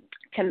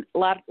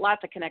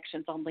lots of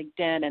connections on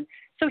LinkedIn. And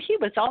so he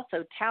was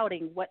also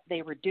touting what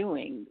they were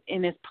doing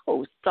in his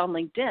posts on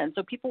LinkedIn.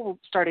 So people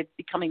started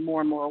becoming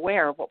more and more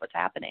aware of what was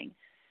happening.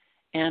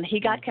 And he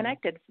got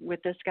connected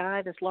with this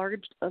guy, this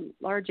large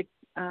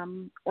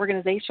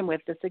organization with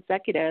this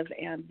executive,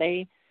 and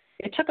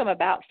it took them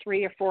about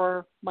 3 or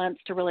 4 months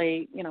to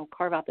really,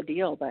 carve out the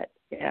deal. But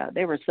yeah,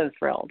 they were so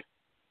thrilled.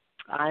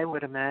 I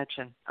would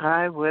imagine.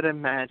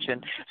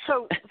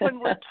 So when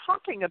we're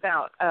talking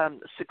about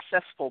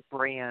successful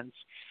brands,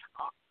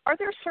 are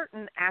there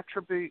certain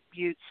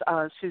attributes,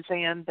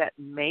 Suzanne, that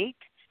make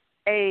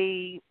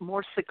a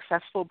more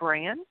successful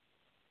brand?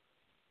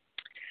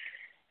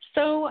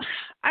 So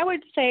I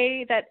would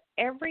say that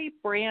every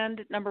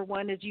brand, number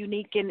one, is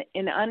unique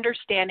in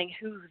understanding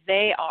who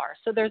they are.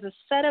 So there's a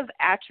set of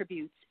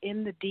attributes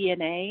in the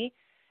DNA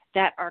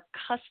that are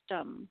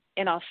custom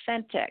and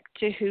authentic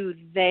to who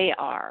they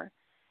are,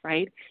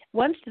 right?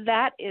 Once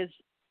that is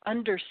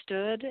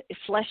understood,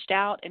 fleshed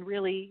out, and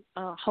really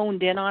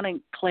honed in on and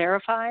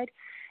clarified,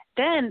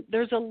 then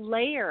there's a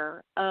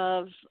layer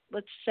of,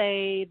 let's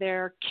say,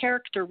 their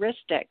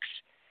characteristics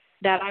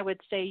that I would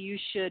say you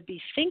should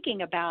be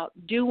thinking about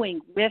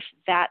doing with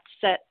that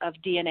set of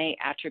DNA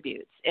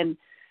attributes. And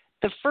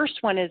the first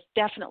one is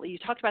definitely, you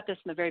talked about this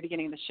in the very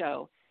beginning of the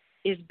show,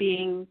 is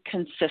being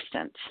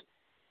consistent.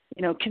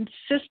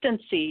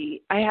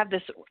 Consistency. I have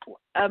this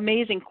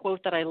amazing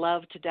quote that I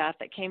love to death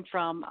that came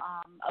from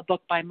a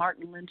book by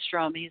Martin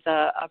Lindstrom. He's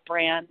a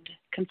brand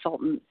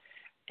consultant,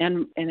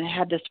 and it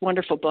had this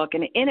wonderful book.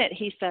 And in it,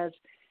 he says,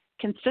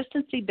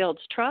 consistency builds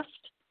trust.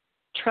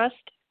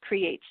 Trust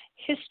creates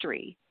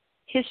history.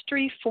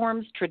 History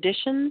forms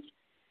traditions,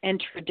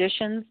 and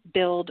traditions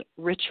build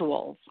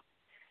rituals.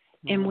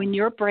 And when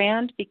your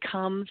brand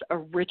becomes a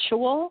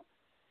ritual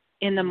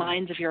in the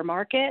minds of your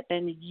market,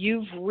 then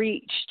you've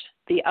reached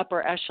the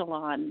upper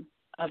echelon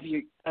of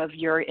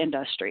your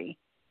industry.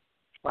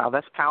 Wow,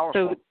 that's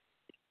powerful. So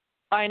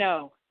I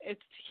know, it's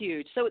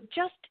huge. So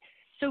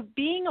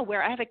being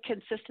aware, I have a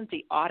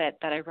consistency audit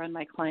that I run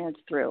my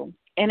clients through,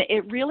 and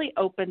it really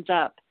opens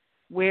up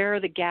where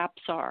the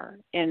gaps are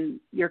in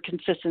your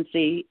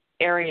consistency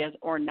areas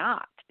or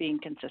not being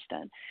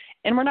consistent.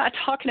 And we're not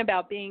talking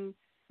about being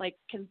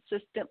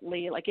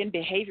consistently, in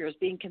behaviors,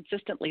 being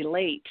consistently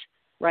late,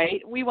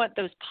 right? We want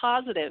those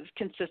positive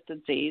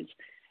consistencies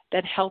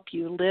that help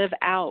you live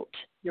out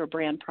your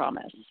brand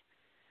promise.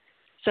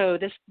 So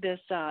this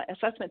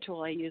assessment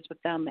tool I use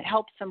with them, it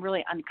helps them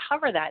really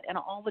uncover that in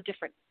all the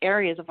different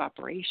areas of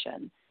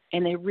operation.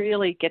 And they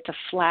really get to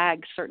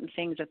flag certain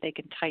things that they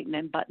can tighten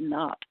and button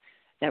up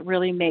that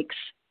really makes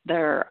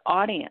their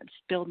audience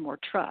build more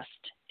trust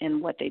in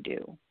what they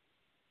do.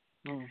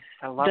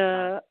 I love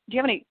that. Do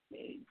you have any?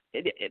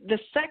 The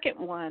second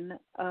one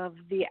of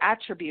the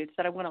attributes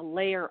that I want to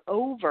layer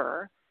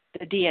over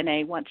the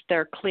DNA once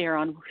they're clear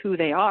on who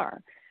they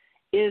are,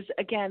 is,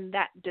 again,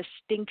 that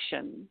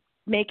distinction,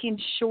 making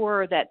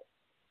sure that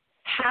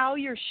how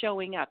you're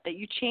showing up, that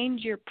you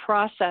change your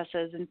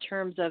processes in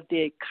terms of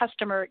the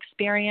customer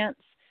experience,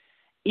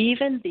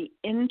 even the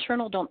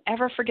internal. Don't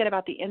ever forget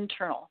about the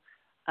internal,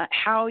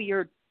 how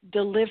you're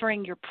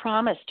delivering your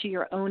promise to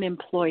your own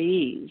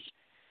employees,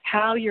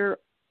 how you're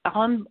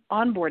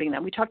onboarding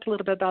them. We talked a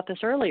little bit about this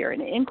earlier,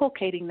 and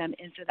inculcating them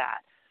into that,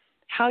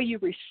 how you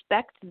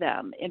respect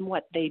them in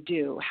what they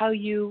do, how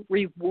you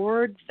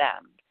reward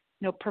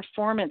them,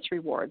 performance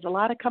rewards. A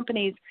lot of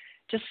companies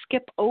just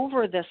skip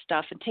over this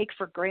stuff and take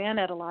for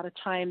granted a lot of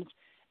times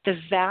the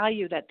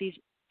value that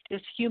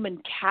this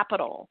human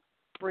capital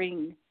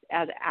brings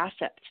as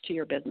assets to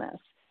your business.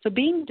 So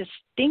being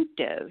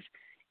distinctive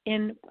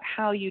in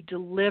how you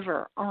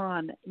deliver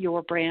on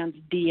your brand's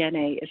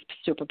DNA is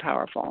super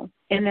powerful.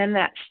 And then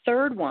that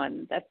third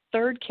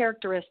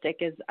characteristic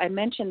is, I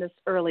mentioned this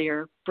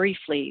earlier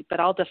briefly, but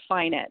I'll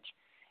define it.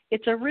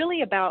 It's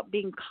really about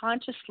being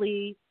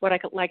consciously what I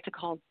like to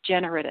call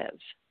generative.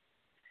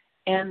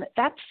 And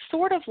that's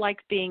sort of like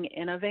being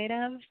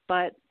innovative,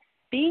 but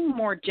being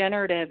more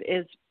generative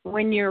is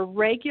when you're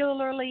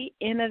regularly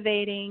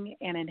innovating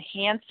and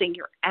enhancing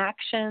your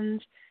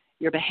actions,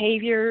 your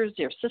behaviors,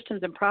 your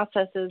systems and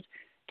processes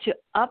to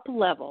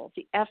up-level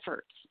the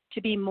efforts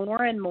to be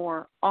more and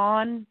more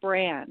on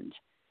brand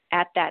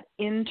at that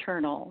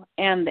internal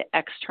and the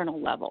external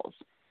levels.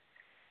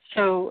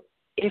 So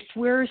if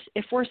we're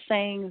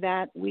saying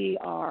that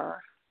we're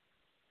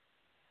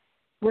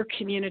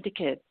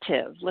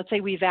communicative, let's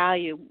say we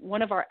value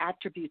one of our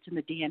attributes in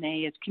the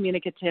DNA is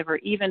communicative or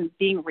even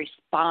being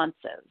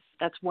responsive.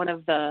 That's one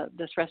of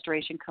this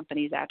restoration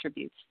company's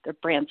attributes. Their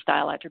brand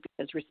style attribute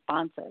is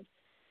responsive.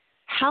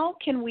 How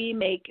can we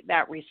make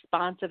that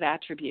responsive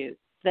attribute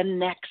the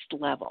next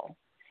level?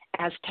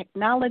 As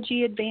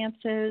technology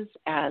advances,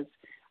 as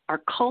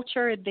our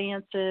culture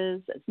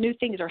advances, as new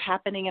things are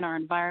happening in our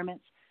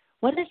environments,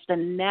 what is the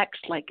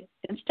next,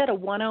 instead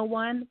of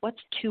 101, what's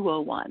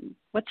 201?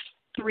 What's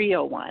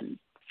 301,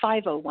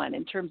 501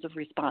 in terms of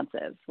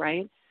responsive,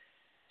 right?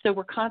 So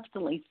we're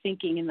constantly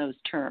thinking in those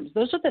terms.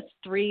 Those are the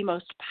three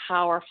most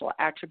powerful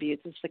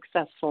attributes a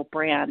successful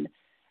brand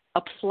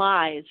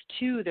applies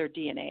to their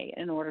DNA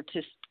in order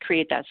to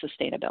create that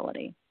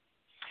sustainability.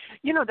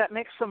 That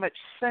makes so much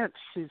sense,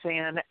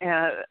 Suzanne.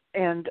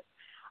 And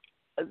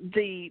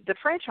the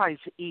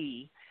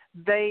franchisee,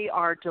 they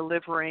are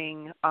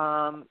delivering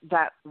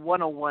that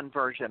 101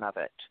 version of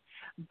it.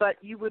 But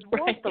you would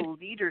want the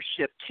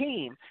leadership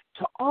team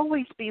to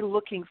always be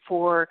looking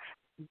for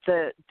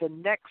the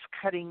next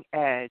cutting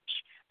edge,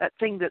 that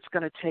thing that's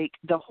going to take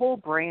the whole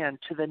brand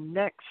to the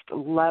next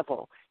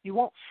level. You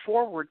want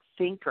forward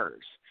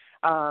thinkers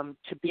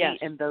to be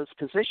in those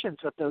positions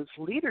of those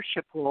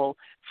leadership role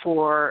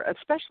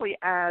especially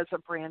as a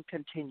brand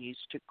continues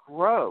to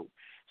grow.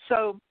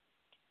 So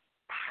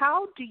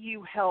how do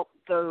you help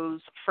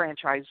those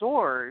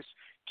franchisors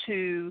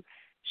to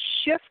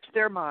shift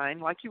their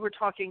mind, like you were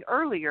talking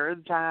earlier,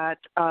 that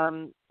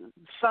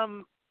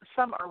some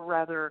are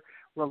rather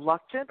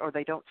reluctant or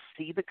they don't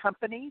see the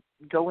company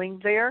going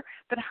there,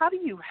 but how do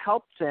you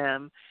help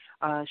them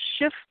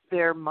shift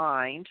their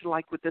mind,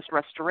 like with this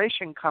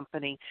restoration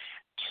company,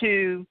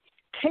 to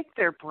take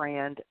their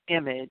brand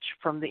image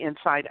from the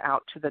inside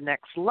out to the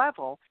next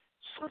level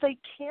so they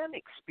can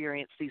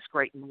experience these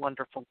great and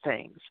wonderful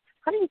things?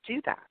 How do you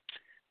do that?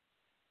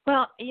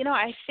 Well,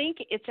 I think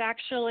it's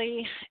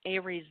actually a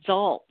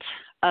result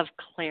of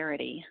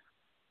clarity.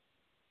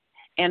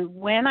 And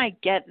when I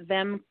get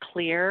them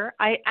clear,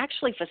 I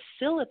actually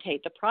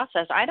facilitate the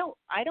process. I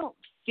don't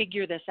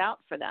figure this out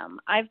for them.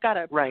 I've got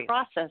a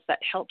process that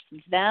helps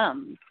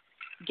them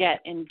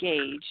get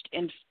engaged,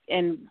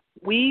 and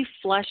we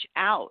flush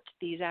out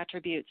these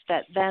attributes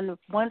that then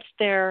once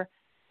they're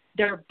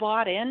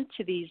bought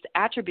into these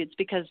attributes,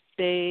 because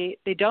they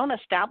don't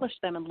establish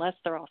them unless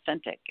they're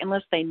authentic,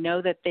 unless they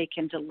know that they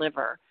can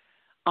deliver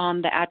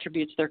on the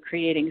attributes they're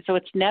creating. So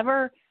it's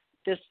never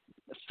this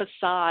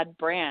facade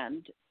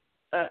brand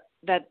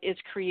that is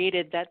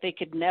created that they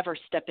could never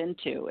step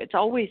into. It's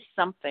always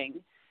something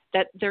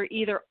that they're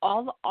either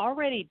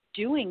already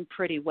doing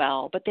pretty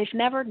well, but they've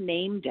never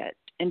named it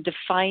and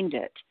defined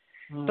it.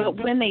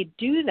 But when they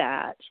do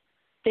that,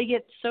 they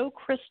get so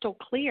crystal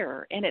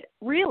clear, and it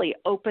really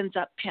opens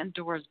up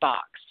Pandora's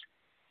box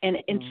and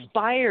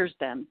inspires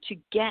them to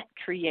get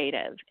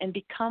creative and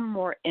become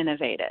more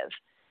innovative.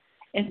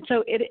 And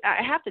so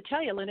I have to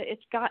tell you, Linda,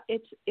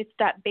 it's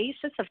that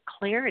basis of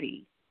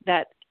clarity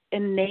that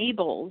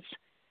enables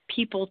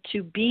people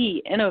to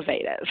be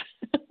innovative.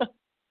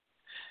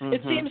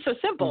 It seems so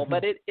simple,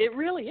 but it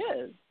really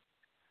is.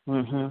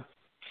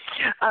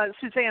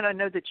 Suzanne, I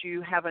know that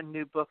you have a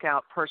new book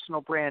out,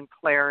 Personal Brand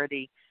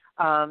Clarity.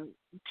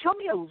 Tell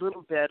me a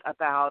little bit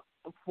about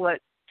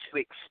what to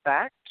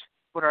expect,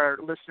 what our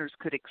listeners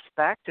could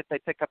expect if they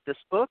pick up this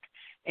book,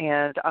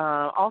 and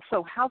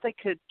also how they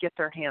could get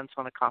their hands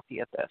on a copy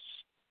of this.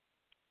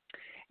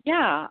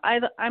 Yeah,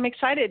 I'm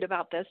excited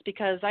about this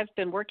because I've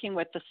been working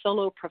with the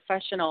solo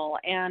professional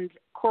and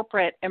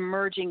corporate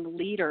emerging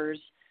leaders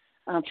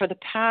for the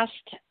past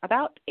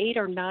about 8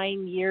 or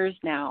 9 years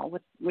now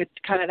with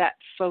kind of that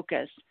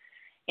focus.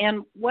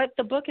 And what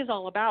the book is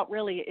all about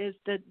really is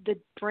the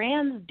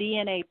brand's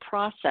DNA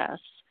process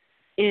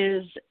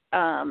is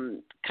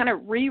kind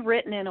of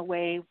rewritten in a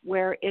way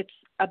where it's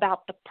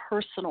about the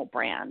personal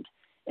brand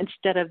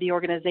instead of the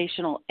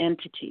organizational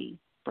entity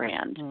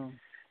brand. Mm.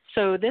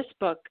 So this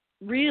book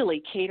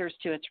really caters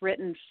to, it's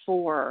written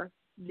for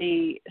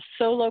the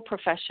solo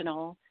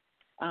professional,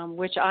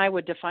 which I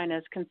would define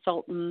as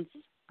consultants,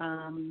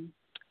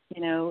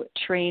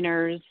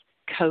 trainers,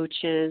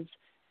 coaches,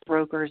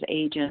 brokers,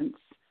 agents,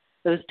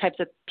 those types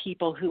of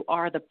people who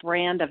are the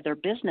brand of their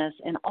business,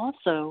 and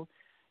also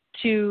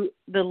to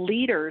the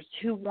leaders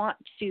who want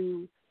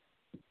to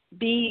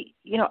be,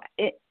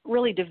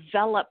 really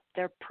develop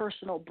their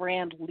personal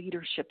brand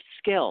leadership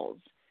skills.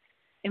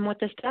 And what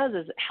this does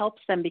is it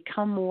helps them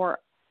become more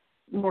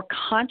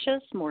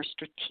conscious, more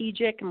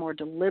strategic, more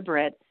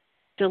deliberate,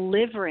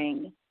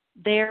 delivering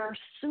their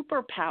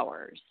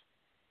superpowers,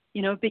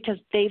 because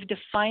they've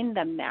defined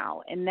them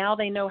now. And now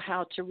they know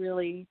how to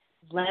really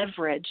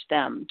leverage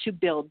them to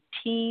build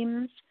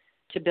teams,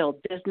 to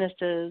build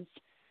businesses.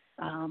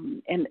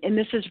 And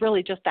this is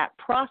really just that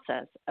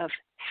process of,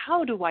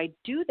 how do I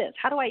do this?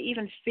 How do I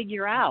even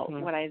figure out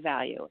what I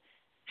value?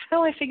 How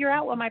do I figure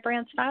out what my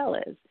brand style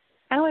is?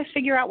 How do I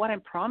figure out what I'm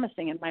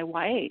promising and my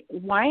why?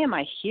 Why am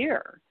I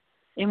here?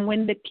 And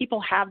when the people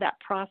have that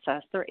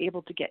process, they're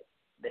able to get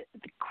the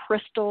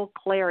crystal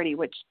clarity,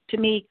 which to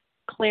me,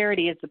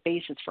 clarity is the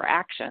basis for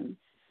action.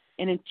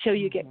 And until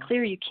you get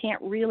clear, you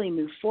can't really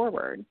move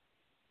forward.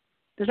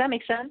 Does that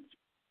make sense?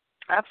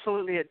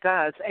 Absolutely, it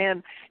does.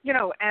 And,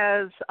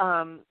 as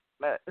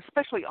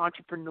especially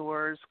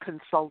entrepreneurs,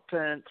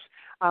 consultants,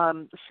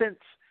 since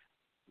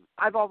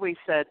I've always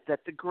said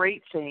that the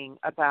great thing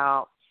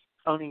about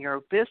owning your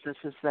own business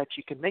is that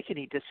you can make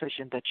any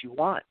decision that you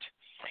want.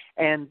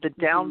 And the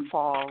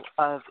downfall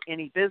of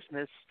any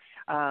business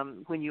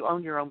when you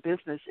own your own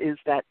business is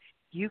that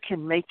you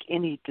can make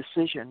any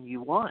decision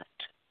you want.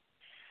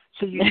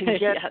 So you can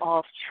get yes.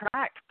 off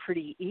track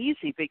pretty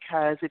easy,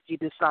 because if you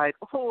decide,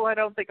 I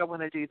don't think I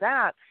want to do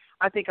that,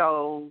 I think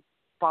I'll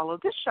follow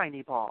this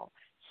shiny ball.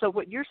 So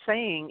what you're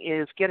saying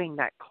is getting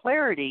that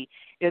clarity,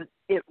 it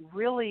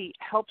really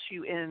helps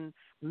you in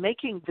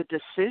making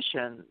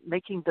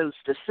those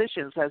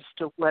decisions as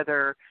to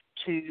whether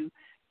to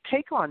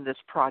take on this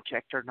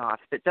project or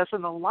not. If it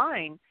doesn't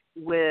align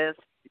with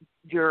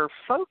your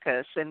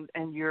focus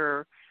and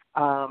your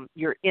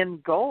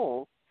end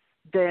goal,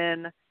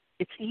 then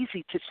it's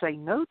easy to say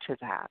no to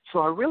that. So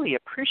I really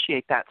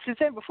appreciate that.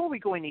 Suzanne, before we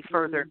go any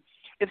further,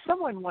 if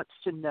someone wants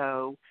to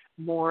know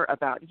more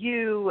about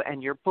you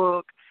and your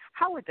book,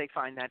 how would they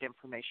find that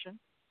information?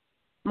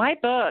 My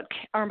book,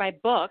 or my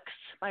books,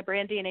 my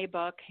Brand DNA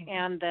book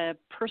and the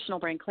Personal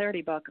Brand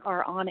Clarity book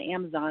are on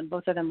Amazon,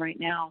 both of them right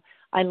now.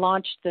 I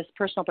launched this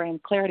Personal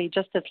Brand Clarity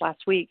just this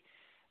last week.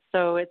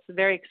 So it's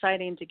very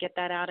exciting to get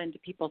that out into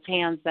people's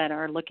hands that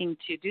are looking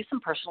to do some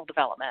personal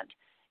development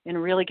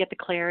and really get the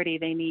clarity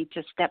they need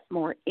to step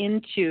more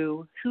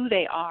into who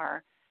they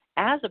are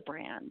as a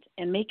brand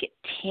and make it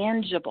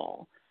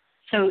tangible.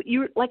 So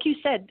like you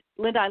said,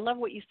 Linda, I love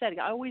what you said.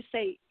 I always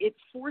say it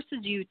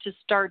forces you to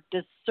start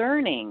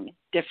discerning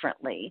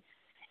differently,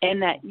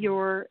 and that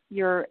you're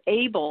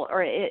able,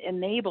 or it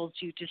enables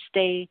you to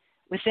stay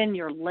within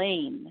your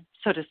lane,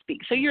 so to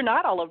speak. So you're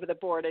not all over the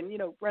board and,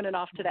 running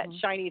off to that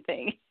shiny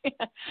thing.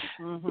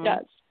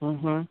 Yes.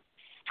 Mm-hmm.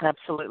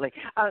 Absolutely.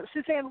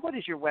 Suzanne, what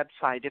is your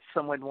website if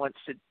someone wants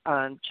to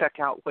check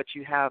out what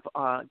you have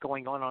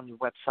going on your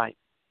website?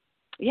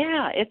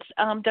 Yeah, it's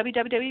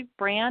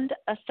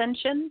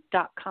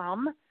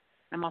www.brandascension.com.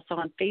 I'm also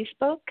on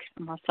Facebook.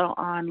 I'm also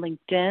on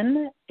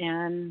LinkedIn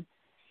and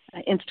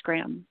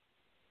Instagram.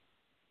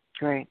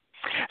 Great.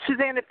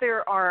 Suzanne, if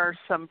there are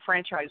some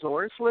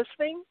franchisors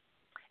listening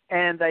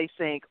and they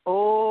think,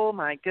 oh,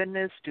 my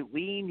goodness, do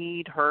we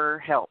need her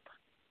help?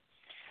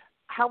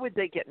 How would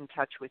they get in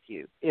touch with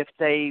you if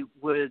they're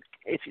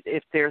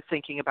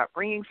thinking about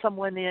bringing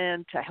someone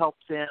in to help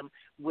them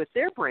with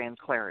their brand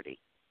clarity?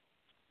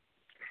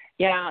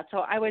 Yeah,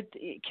 so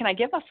can I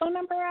give a phone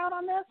number out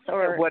on this?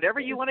 Or whatever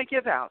you want to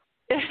give out.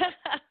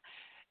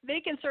 They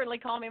can certainly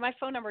call me. My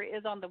phone number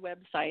is on the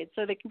website,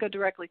 so they can go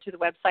directly to the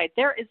website.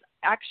 There is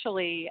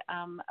actually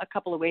a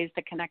couple of ways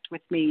to connect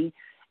with me,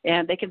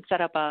 and they can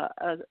set up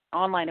a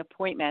online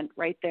appointment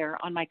right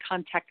there on my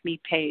Contact Me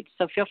page.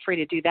 So feel free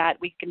to do that.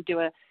 We can do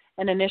an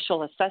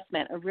initial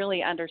assessment and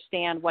really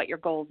understand what your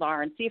goals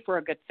are and see if we're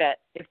a good fit,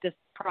 if this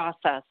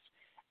process,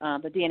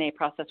 the DNA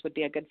process, would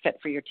be a good fit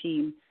for your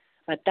team.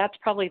 But that's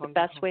probably the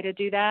best way to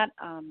do that.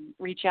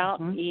 Reach out,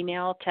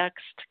 email,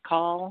 text,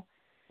 call.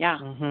 Yeah,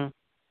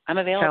 I'm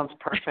available.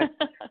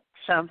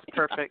 Sounds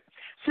perfect.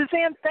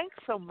 Suzanne, thanks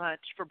so much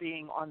for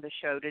being on the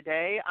show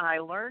today. I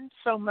learned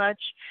so much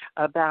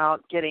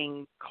about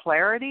getting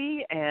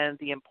clarity and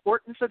the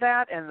importance of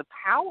that and the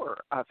power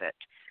of it.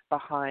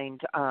 behind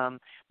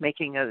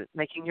making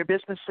your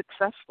business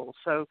successful.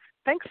 So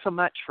thanks so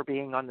much for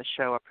being on the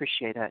show. I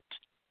appreciate it.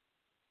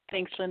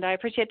 Thanks, Linda. I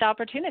appreciate the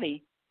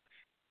opportunity.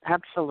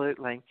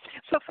 Absolutely.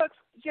 So, folks,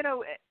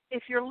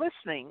 if you're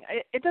listening,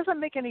 it doesn't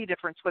make any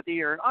difference whether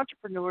you're an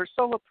entrepreneur,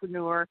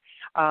 solopreneur,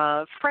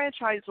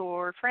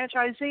 franchisor,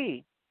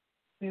 franchisee.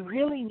 We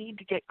really need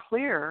to get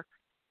clear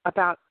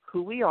about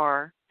who we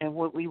are and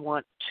what we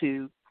want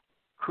to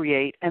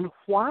create and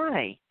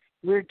why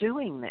we're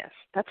doing this.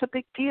 That's a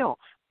big deal.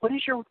 What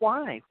is your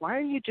why? Why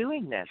are you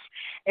doing this?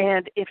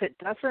 And if it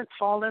doesn't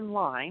fall in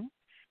line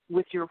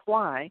with your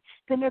why,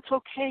 then it's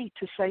okay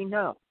to say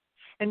no.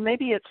 And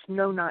maybe it's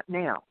no, not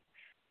now.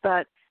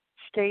 But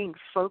staying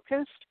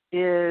focused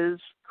is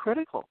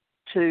critical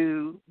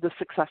to the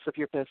success of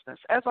your business.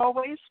 As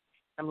always,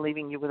 I'm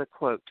leaving you with a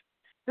quote.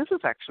 This is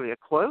actually a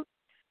quote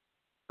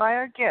by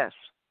our guest,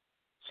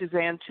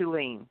 Suzanne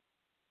Tulien.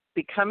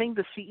 Becoming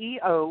the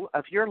CEO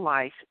of your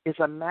life is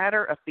a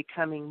matter of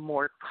becoming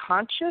more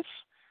conscious,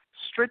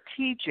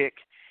 strategic,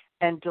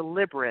 and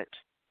deliberate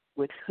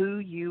with who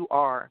you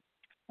are.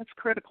 That's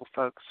critical,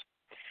 folks.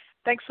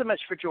 Thanks so much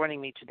for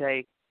joining me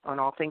today on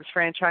All Things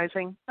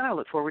Franchising, and I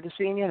look forward to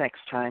seeing you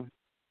next time.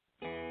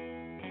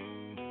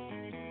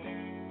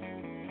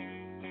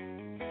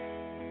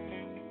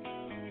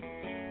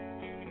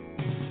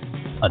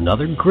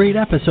 Another great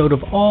episode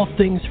of All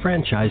Things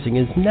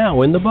Franchising is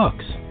now in the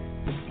books.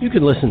 You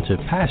can listen to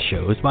past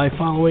shows by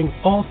following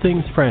All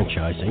Things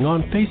Franchising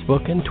on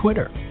Facebook and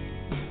Twitter.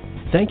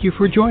 Thank you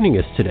for joining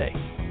us today,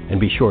 and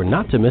be sure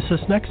not to miss us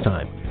next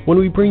time when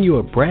we bring you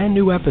a brand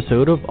new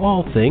episode of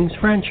All Things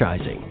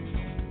Franchising.